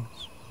beings.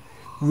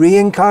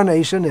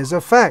 Reincarnation is a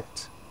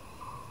fact.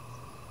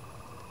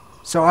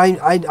 So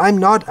I'm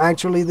not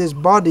actually this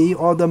body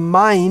or the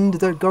mind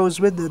that goes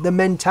with it, the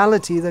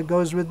mentality that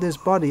goes with this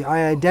body.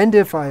 I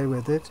identify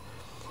with it,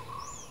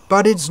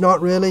 but it's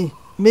not really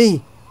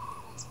me.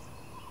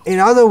 In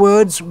other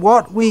words,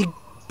 what we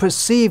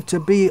perceive to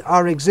be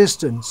our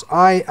existence,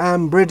 I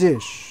am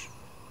British,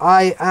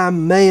 I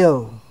am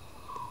male,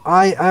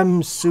 I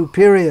am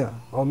superior,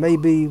 or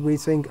maybe we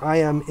think I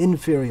am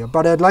inferior,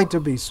 but I'd like to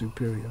be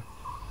superior.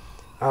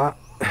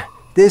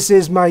 This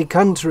is my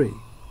country.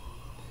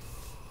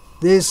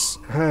 This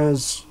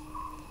has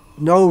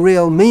no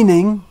real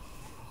meaning,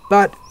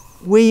 but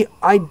we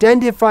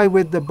identify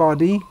with the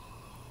body,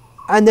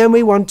 and then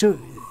we want to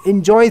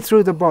enjoy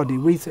through the body.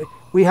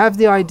 We have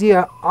the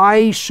idea,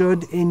 I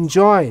should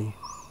enjoy.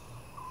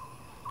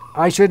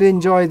 I should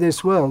enjoy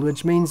this world,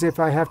 which means if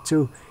I have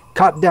to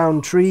cut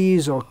down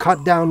trees or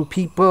cut down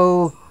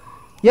people,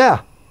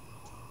 yeah,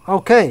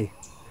 okay.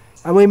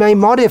 And we may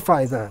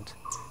modify that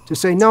to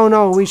say,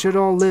 no, we should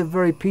all live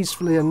very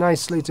peacefully and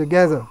nicely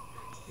together.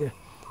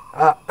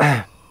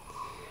 Yeah.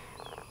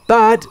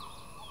 But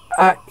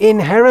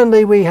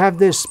inherently we have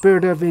this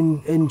spirit of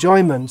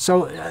enjoyment.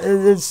 So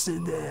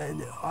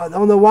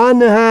on the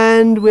one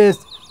hand,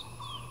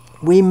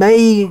 we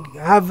may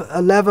have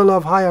a level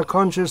of higher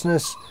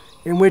consciousness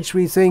in which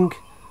we think,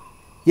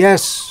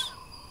 yes,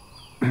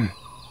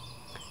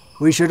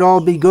 we should all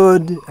be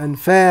good and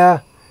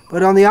fair,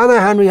 but on the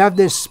other hand we have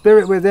this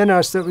spirit within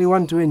us that we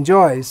want to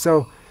enjoy.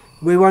 So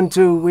we want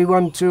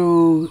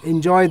to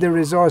enjoy the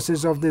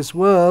resources of this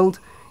world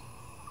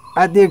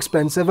at the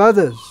expense of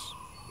others,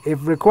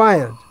 if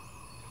required.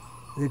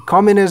 The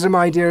communism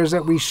idea is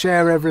that we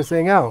share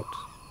everything out.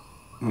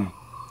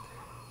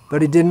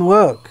 But it didn't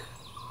work.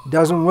 It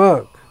doesn't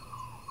work.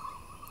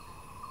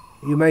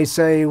 You may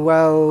say,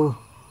 well,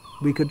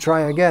 we could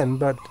try again,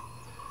 but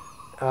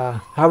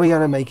how are we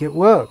going to make it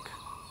work?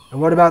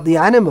 And what about the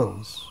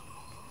animals?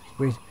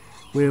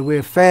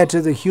 We're fair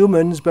to the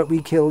humans, but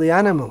we kill the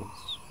animals.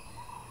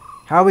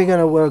 How are we going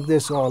to work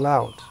this all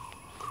out?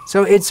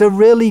 So it's a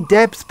really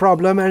depth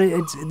problem,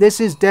 and this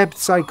is depth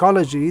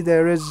psychology.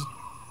 There is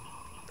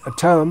a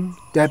term,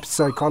 depth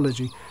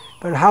psychology.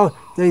 But how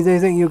they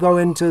think you go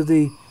into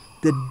the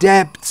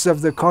depths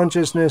of the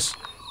consciousness,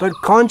 but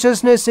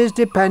consciousness is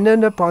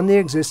dependent upon the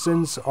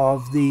existence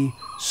of the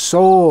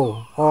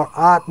soul or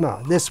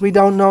Atma. This we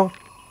don't know.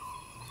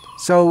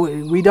 So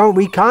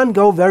we can't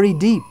go very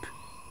deep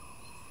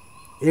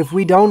if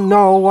we don't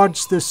know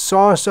what's the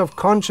source of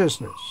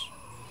consciousness.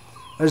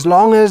 As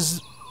long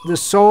as the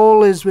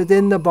soul is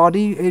within the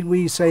body,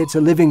 we say it's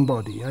a living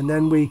body, and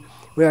then we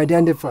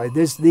identify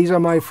this. These are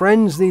my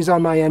friends, these are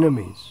my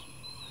enemies.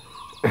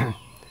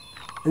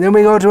 And then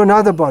we go to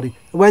another body.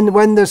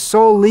 When the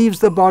soul leaves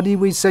the body,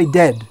 we say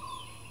dead.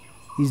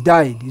 He's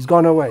died, he's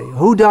gone away.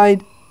 Who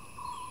died?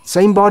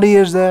 Same body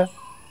is there.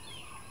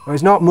 Or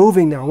it's not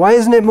moving now. Why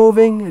isn't it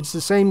moving? It's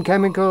the same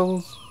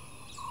chemicals,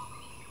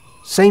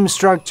 same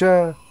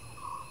structure.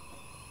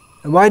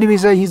 And why do we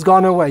say he's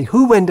gone away?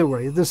 Who went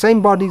away? The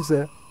same body's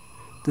there.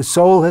 The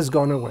soul has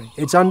gone away.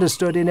 It's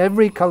understood in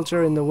every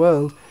culture in the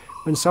world.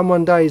 When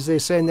someone dies, they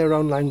say in their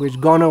own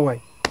language, gone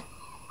away.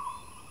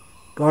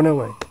 Gone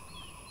away.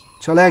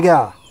 Chale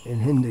gaya in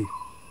Hindi.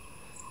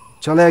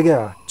 Chale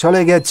gaya.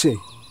 Chale geche.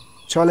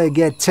 Chale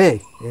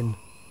gete in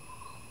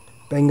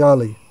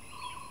Bengali.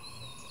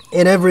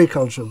 In every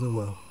culture of the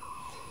world.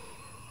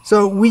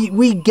 So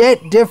we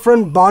get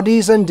different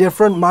bodies and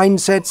different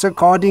mindsets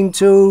according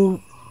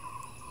to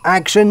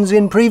actions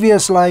in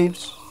previous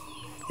lives.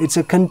 It's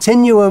a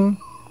continuum.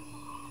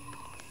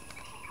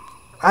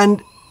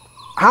 And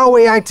how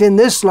we act in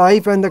this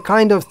life and the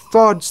kind of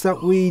thoughts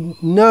that we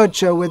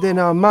nurture within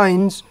our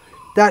minds,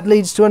 that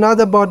leads to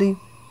another body.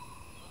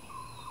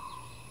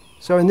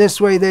 So in this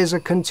way there's a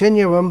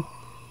continuum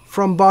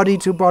from body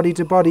to body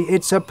to body.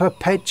 It's a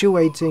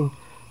perpetuating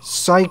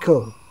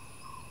cycle.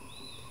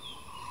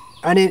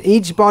 And in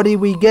each body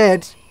we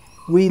get,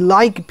 we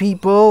like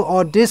people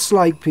or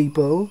dislike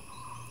people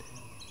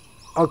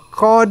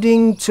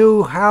according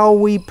to how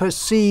we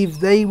perceive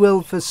they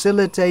will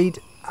facilitate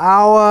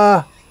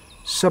our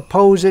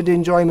supposed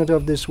enjoyment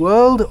of this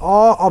world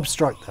or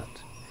obstruct that.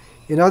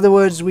 In other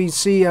words, we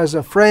see as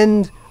a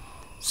friend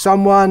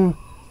someone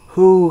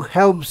who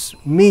helps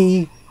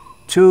me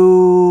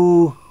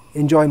to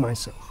enjoy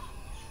myself,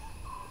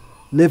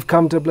 live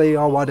comfortably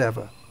or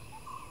whatever.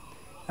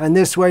 And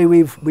this way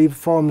we've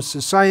formed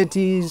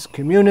societies,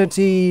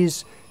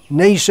 communities,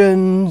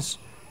 nations,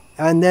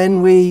 and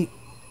then we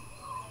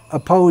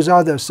oppose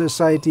other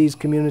societies,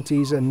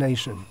 communities, and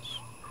nations.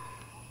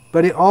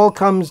 But it all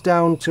comes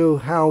down to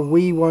how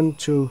we want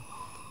to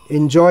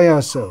enjoy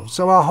ourselves.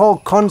 So our whole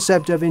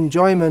concept of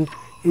enjoyment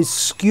is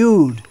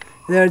skewed.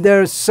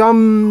 There are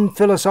some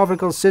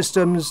philosophical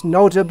systems,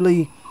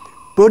 notably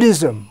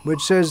Buddhism,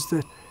 which says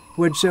that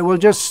will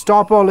just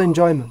stop all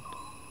enjoyment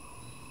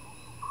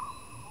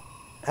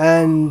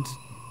and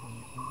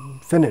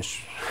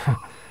finish.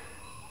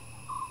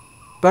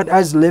 But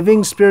as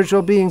living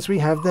spiritual beings, we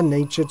have the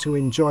nature to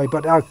enjoy.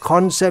 But our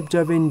concept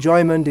of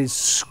enjoyment is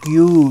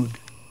skewed,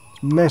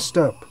 messed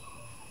up.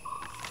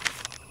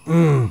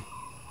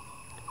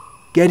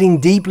 Getting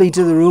deeply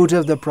to the root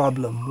of the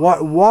problem.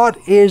 What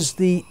is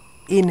the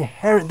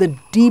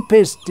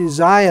deepest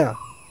desire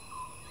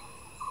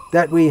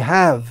that we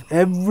have?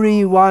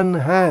 Everyone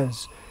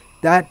has.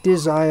 That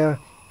desire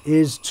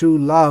is to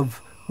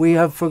love. We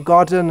have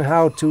forgotten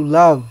how to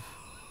love.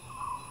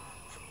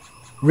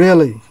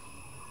 Really.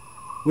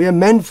 We are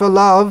meant for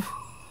love.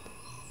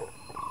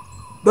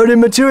 But in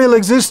material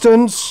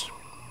existence,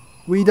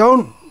 we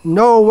don't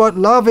know what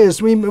love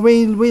is. We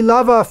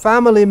love our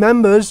family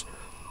members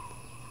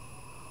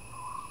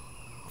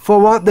for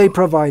what they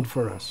provide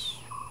for us.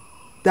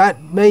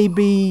 That may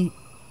be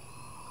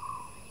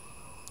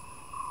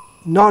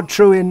not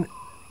true in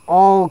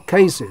all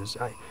cases.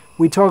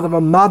 We talk of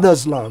a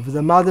mother's love.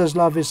 The mother's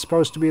love is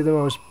supposed to be the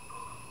most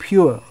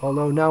pure,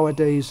 although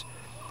nowadays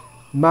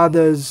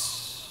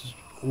mothers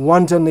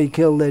wantonly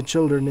kill their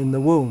children in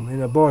the womb,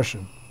 in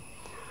abortion.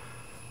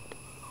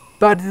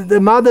 But the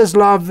mother's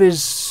love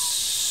is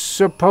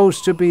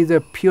supposed to be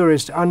the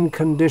purest,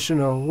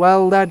 unconditional.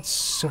 Well,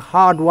 that's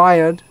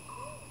hardwired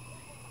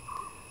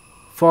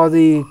for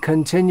the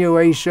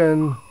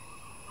continuation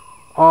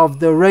of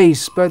the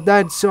race, but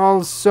that's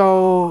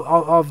also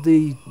of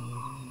the.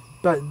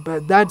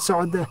 But that's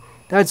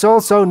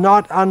also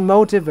not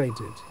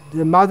unmotivated.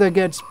 The mother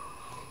gets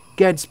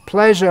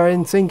pleasure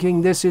in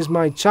thinking this is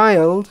my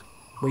child.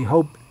 We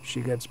hope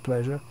she gets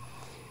pleasure,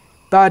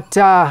 but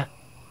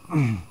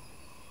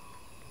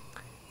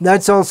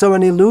that's also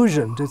an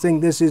illusion to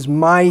think this is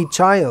my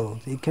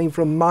child. It came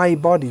from my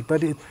body,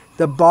 but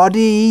the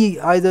body,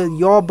 either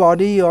your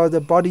body or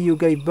the body you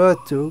gave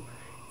birth to,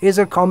 is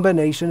a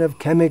combination of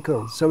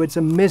chemicals. So it's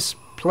a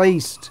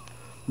misplaced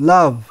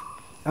love.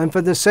 And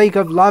for the sake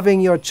of loving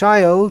your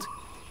child,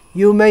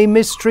 you may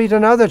mistreat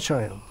another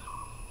child.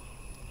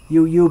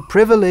 You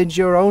privilege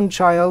your own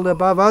child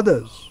above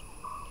others.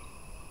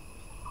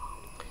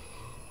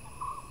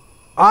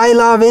 I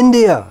love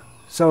India,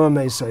 someone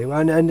may say.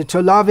 And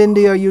to love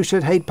India, you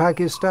should hate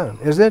Pakistan,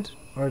 is it?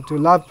 Or to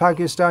love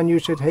Pakistan, you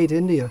should hate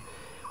India.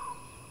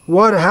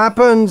 What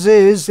happens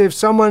is, if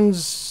someone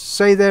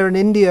say they're an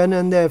Indian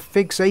and they're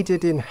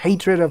fixated in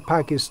hatred of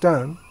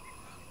Pakistan,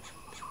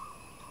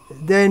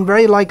 then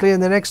very likely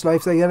in the next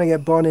life they're going to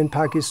get born in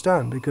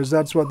Pakistan, because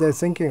that's what they're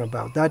thinking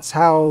about. That's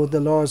how the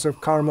laws of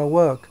karma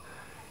work.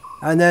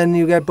 And then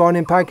you get born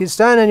in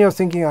Pakistan and you're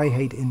thinking, I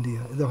hate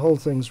India. The whole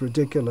thing's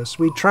ridiculous.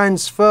 We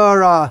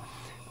transfer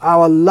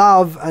our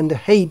love and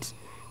hate.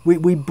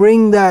 We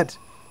bring that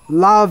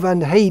love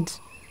and hate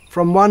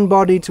from one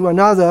body to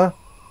another,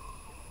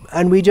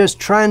 and we just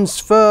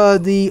transfer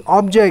the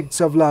objects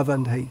of love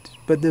and hate.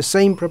 But the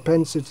same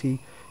propensity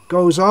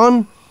goes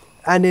on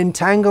and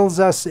entangles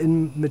us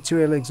in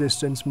material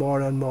existence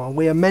more and more.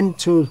 We are meant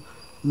to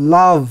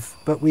love,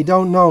 but we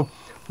don't know.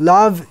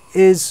 Love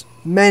is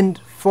meant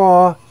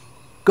for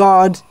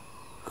God,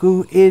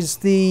 who is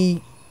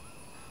the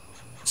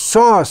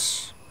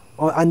source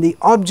and the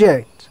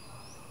object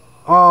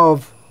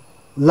of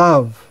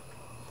love.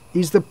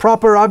 He's the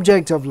proper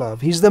object of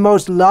love. He's the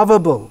most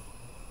lovable.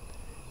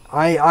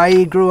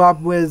 I grew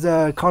up with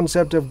a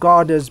concept of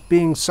God as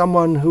being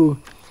someone who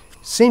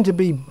seemed to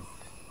be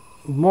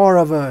more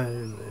of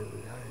a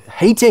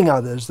hating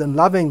others than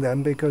loving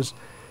them, because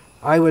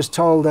I was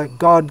told that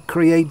God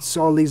creates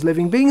all these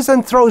living beings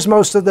and throws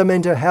most of them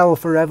into hell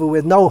forever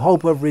with no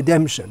hope of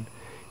redemption.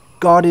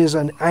 God is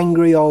an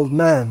angry old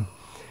man.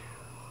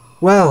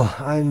 Well,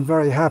 I'm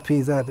very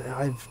happy that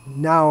I've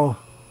now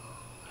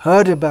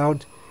heard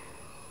about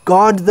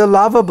God the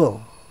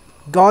lovable,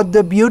 God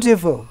the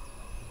beautiful,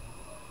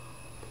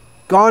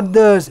 God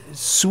the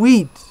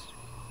sweet.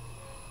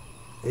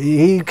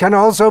 He can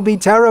also be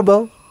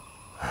terrible,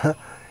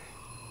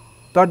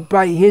 but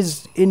by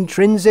his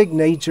intrinsic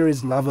nature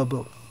is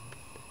lovable.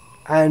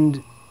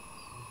 And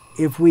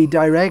if we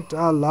direct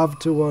our love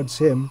towards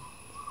him,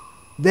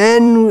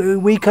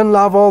 then we can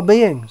love all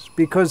beings,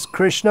 because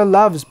Krishna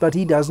loves, but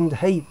he doesn't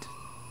hate.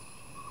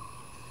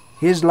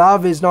 His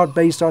love is not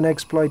based on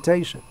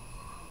exploitation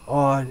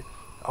or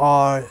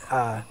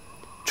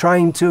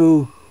trying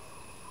to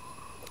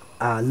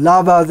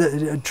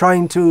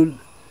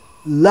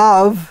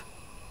love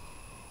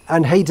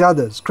and hate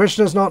others.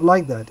 Krishna's not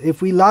like that.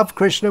 If we love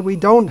Krishna, we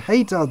don't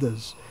hate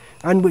others.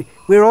 And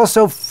we're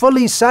also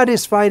fully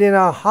satisfied in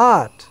our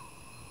heart.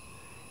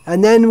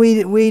 And then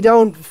we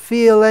don't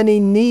feel any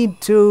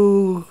need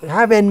to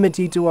have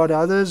enmity toward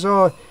others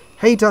or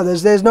hate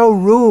others. There's no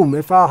room.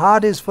 If our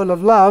heart is full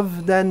of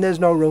love, then there's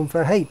no room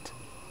for hate.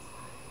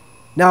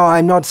 Now,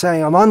 I'm not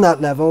saying I'm on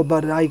that level,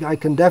 but I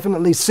can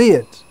definitely see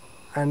it.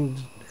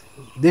 And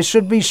this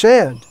should be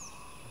shared.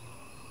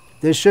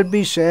 This should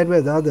be shared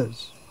with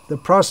others. The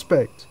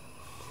prospect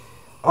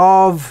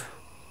of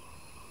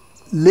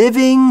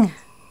living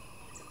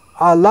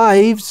our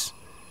lives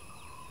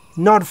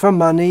not for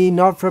money,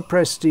 not for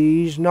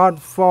prestige, not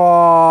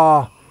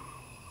for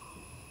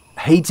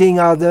hating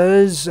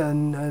others,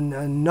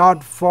 and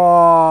not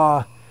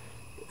for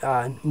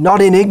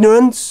not in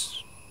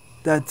ignorance,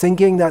 that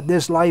thinking that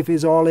this life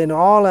is all in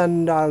all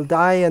and I'll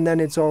die and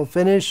then it's all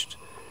finished.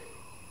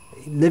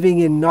 Living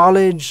in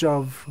knowledge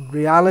of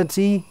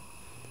reality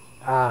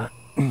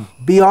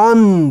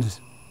beyond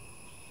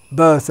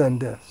birth and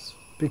death.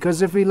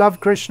 Because if we love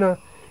Krishna,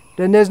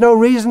 then there's no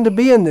reason to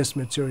be in this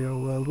material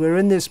world. We're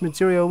in this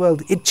material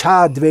world.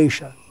 Ichha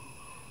dvesha,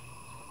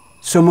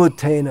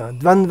 sumuttena,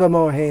 dvandva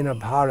mohena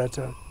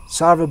bharata,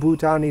 sarva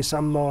bhutani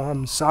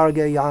sammoham,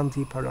 sarga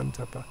yanti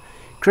parantapa.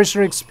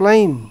 Krishna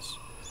explains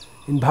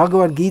in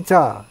Bhagavad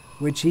Gita,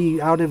 which he,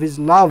 out of his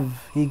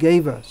love, he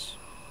gave us,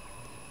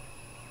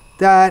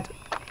 that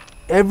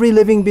every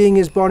living being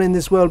is born in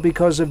this world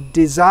because of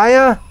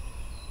desire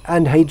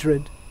and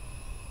hatred.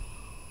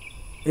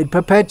 It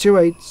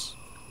perpetuates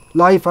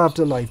life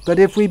after life. But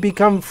if we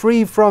become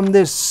free from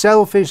this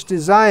selfish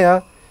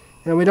desire,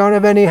 and we don't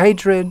have any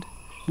hatred,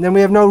 then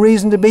we have no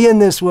reason to be in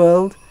this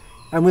world,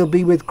 and we'll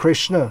be with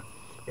Krishna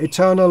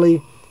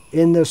eternally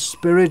in the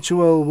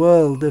spiritual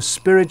world, the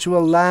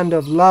spiritual land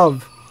of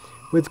love,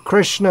 with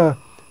Krishna,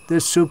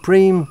 the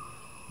supreme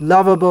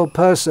lovable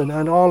person,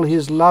 and all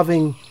his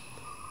loving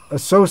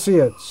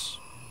associates.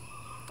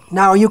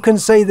 Now, you can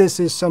say this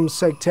is some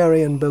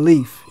sectarian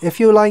belief. If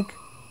you like,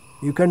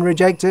 you can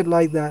reject it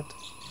like that.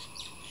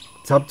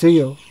 It's up to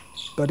you.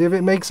 But if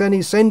it makes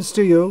any sense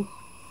to you,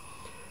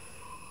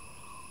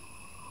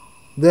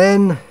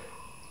 then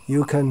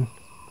you can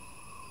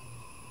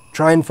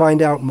try and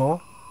find out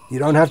more. You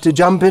don't have to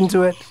jump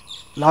into it.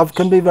 Love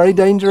can be very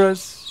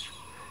dangerous.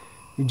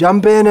 You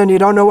jump in and you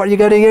don't know what you're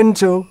getting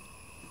into.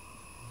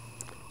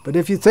 But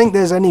if you think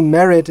there's any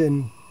merit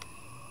in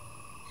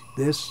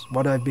this,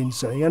 what I've been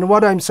saying, and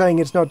what I'm saying,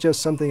 it's not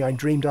just something I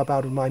dreamed up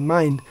out of my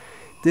mind.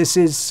 This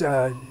is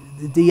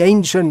the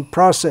ancient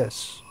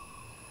process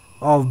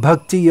of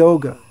bhakti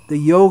yoga, the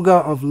yoga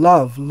of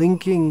love,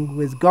 linking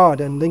with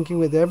God and linking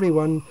with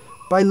everyone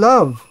by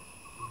love.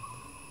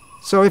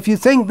 So if you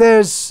think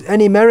there's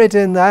any merit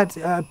in that,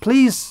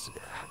 please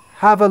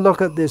have a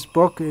look at this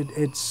book.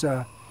 It's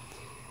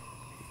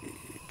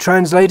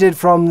translated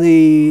from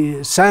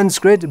the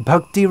Sanskrit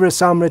Bhakti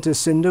Rasamrita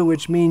Sindhu,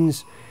 which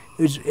means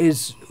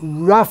is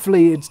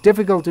roughly, it's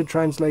difficult to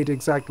translate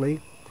exactly,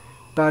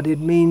 but it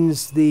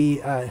means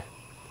the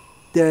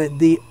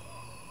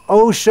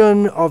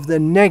ocean of the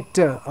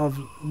nectar of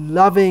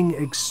loving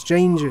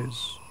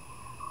exchanges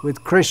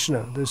with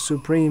Krishna, the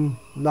supreme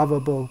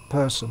lovable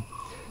person.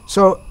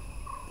 So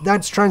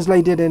that's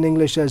translated in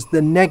English as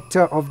the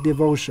nectar of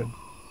devotion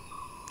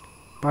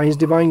by His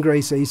Divine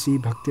Grace A.C.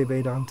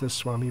 Bhaktivedanta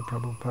Swami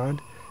Prabhupada.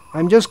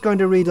 I'm just going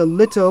to read a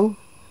little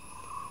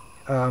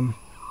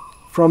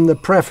from the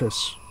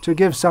preface to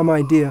give some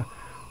idea.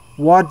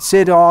 What's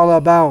it all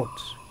about?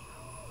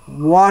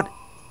 What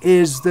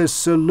is the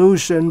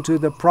solution to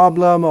the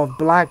problem of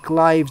Black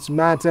Lives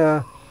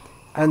Matter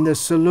and the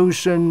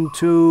solution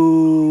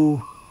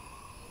to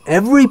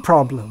every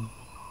problem?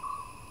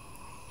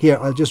 Here,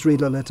 I'll just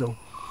read a little.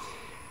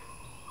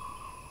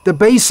 The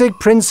basic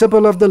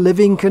principle of the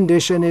living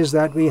condition is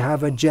that we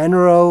have a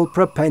general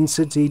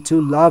propensity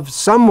to love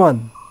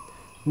someone.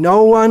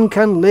 No one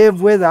can live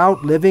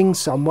without living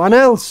someone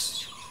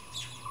else.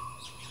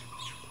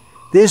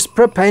 This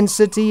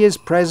propensity is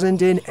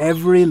present in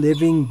every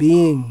living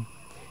being.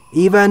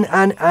 Even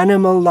an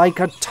animal like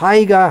a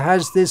tiger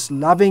has this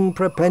loving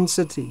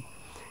propensity,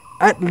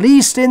 at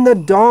least in the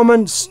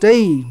dormant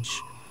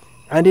stage,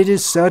 and it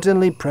is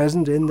certainly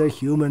present in the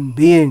human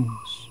beings.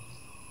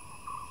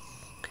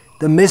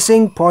 The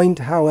missing point,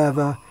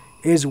 however,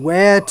 is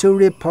where to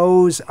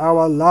repose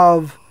our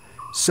love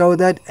so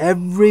that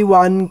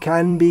everyone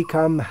can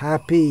become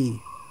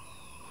happy.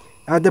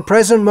 At the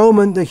present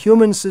moment, the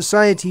human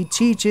society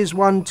teaches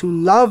one to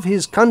love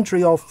his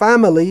country or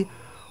family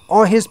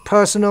or his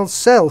personal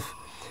self,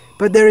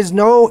 but there is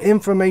no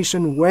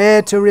information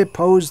where to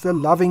repose the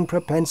loving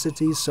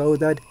propensity so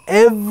that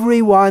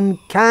everyone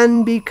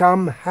can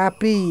become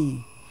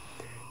happy.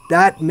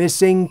 That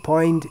missing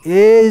point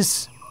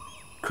is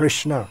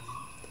Krishna.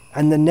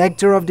 And the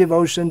nectar of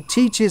devotion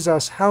teaches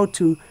us how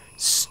to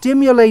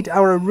stimulate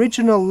our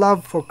original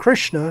love for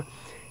Krishna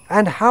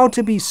and how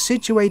to be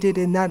situated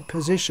in that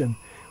position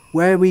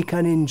where we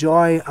can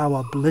enjoy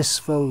our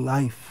blissful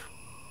life.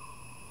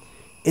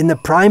 In the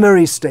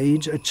primary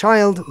stage, a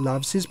child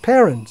loves his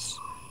parents,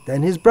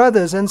 then his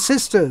brothers and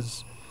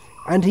sisters,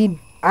 and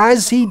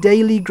as he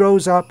daily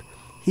grows up,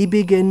 he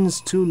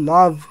begins to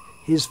love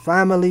his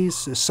family,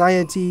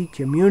 society,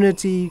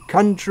 community,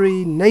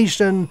 country,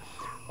 nation,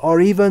 or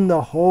even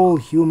the whole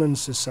human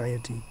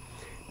society.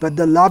 But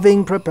the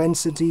loving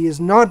propensity is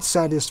not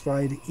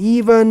satisfied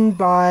even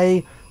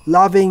by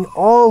loving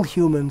all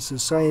human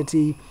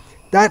society.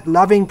 That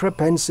loving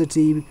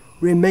propensity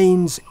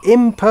remains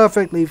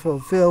imperfectly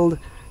fulfilled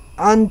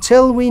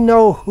until we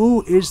know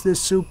who is the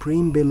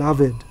Supreme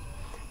Beloved.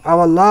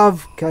 Our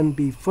love can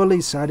be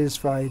fully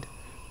satisfied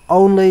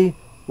only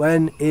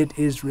when it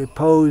is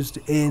reposed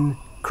in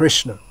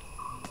Krishna.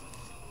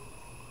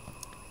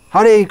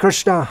 Hare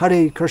Krishna,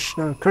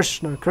 Krishna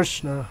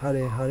Krishna,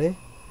 Hare Hare,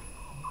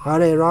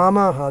 Hare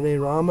Rama,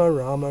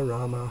 Rama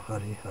Rama,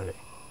 Hare Hare.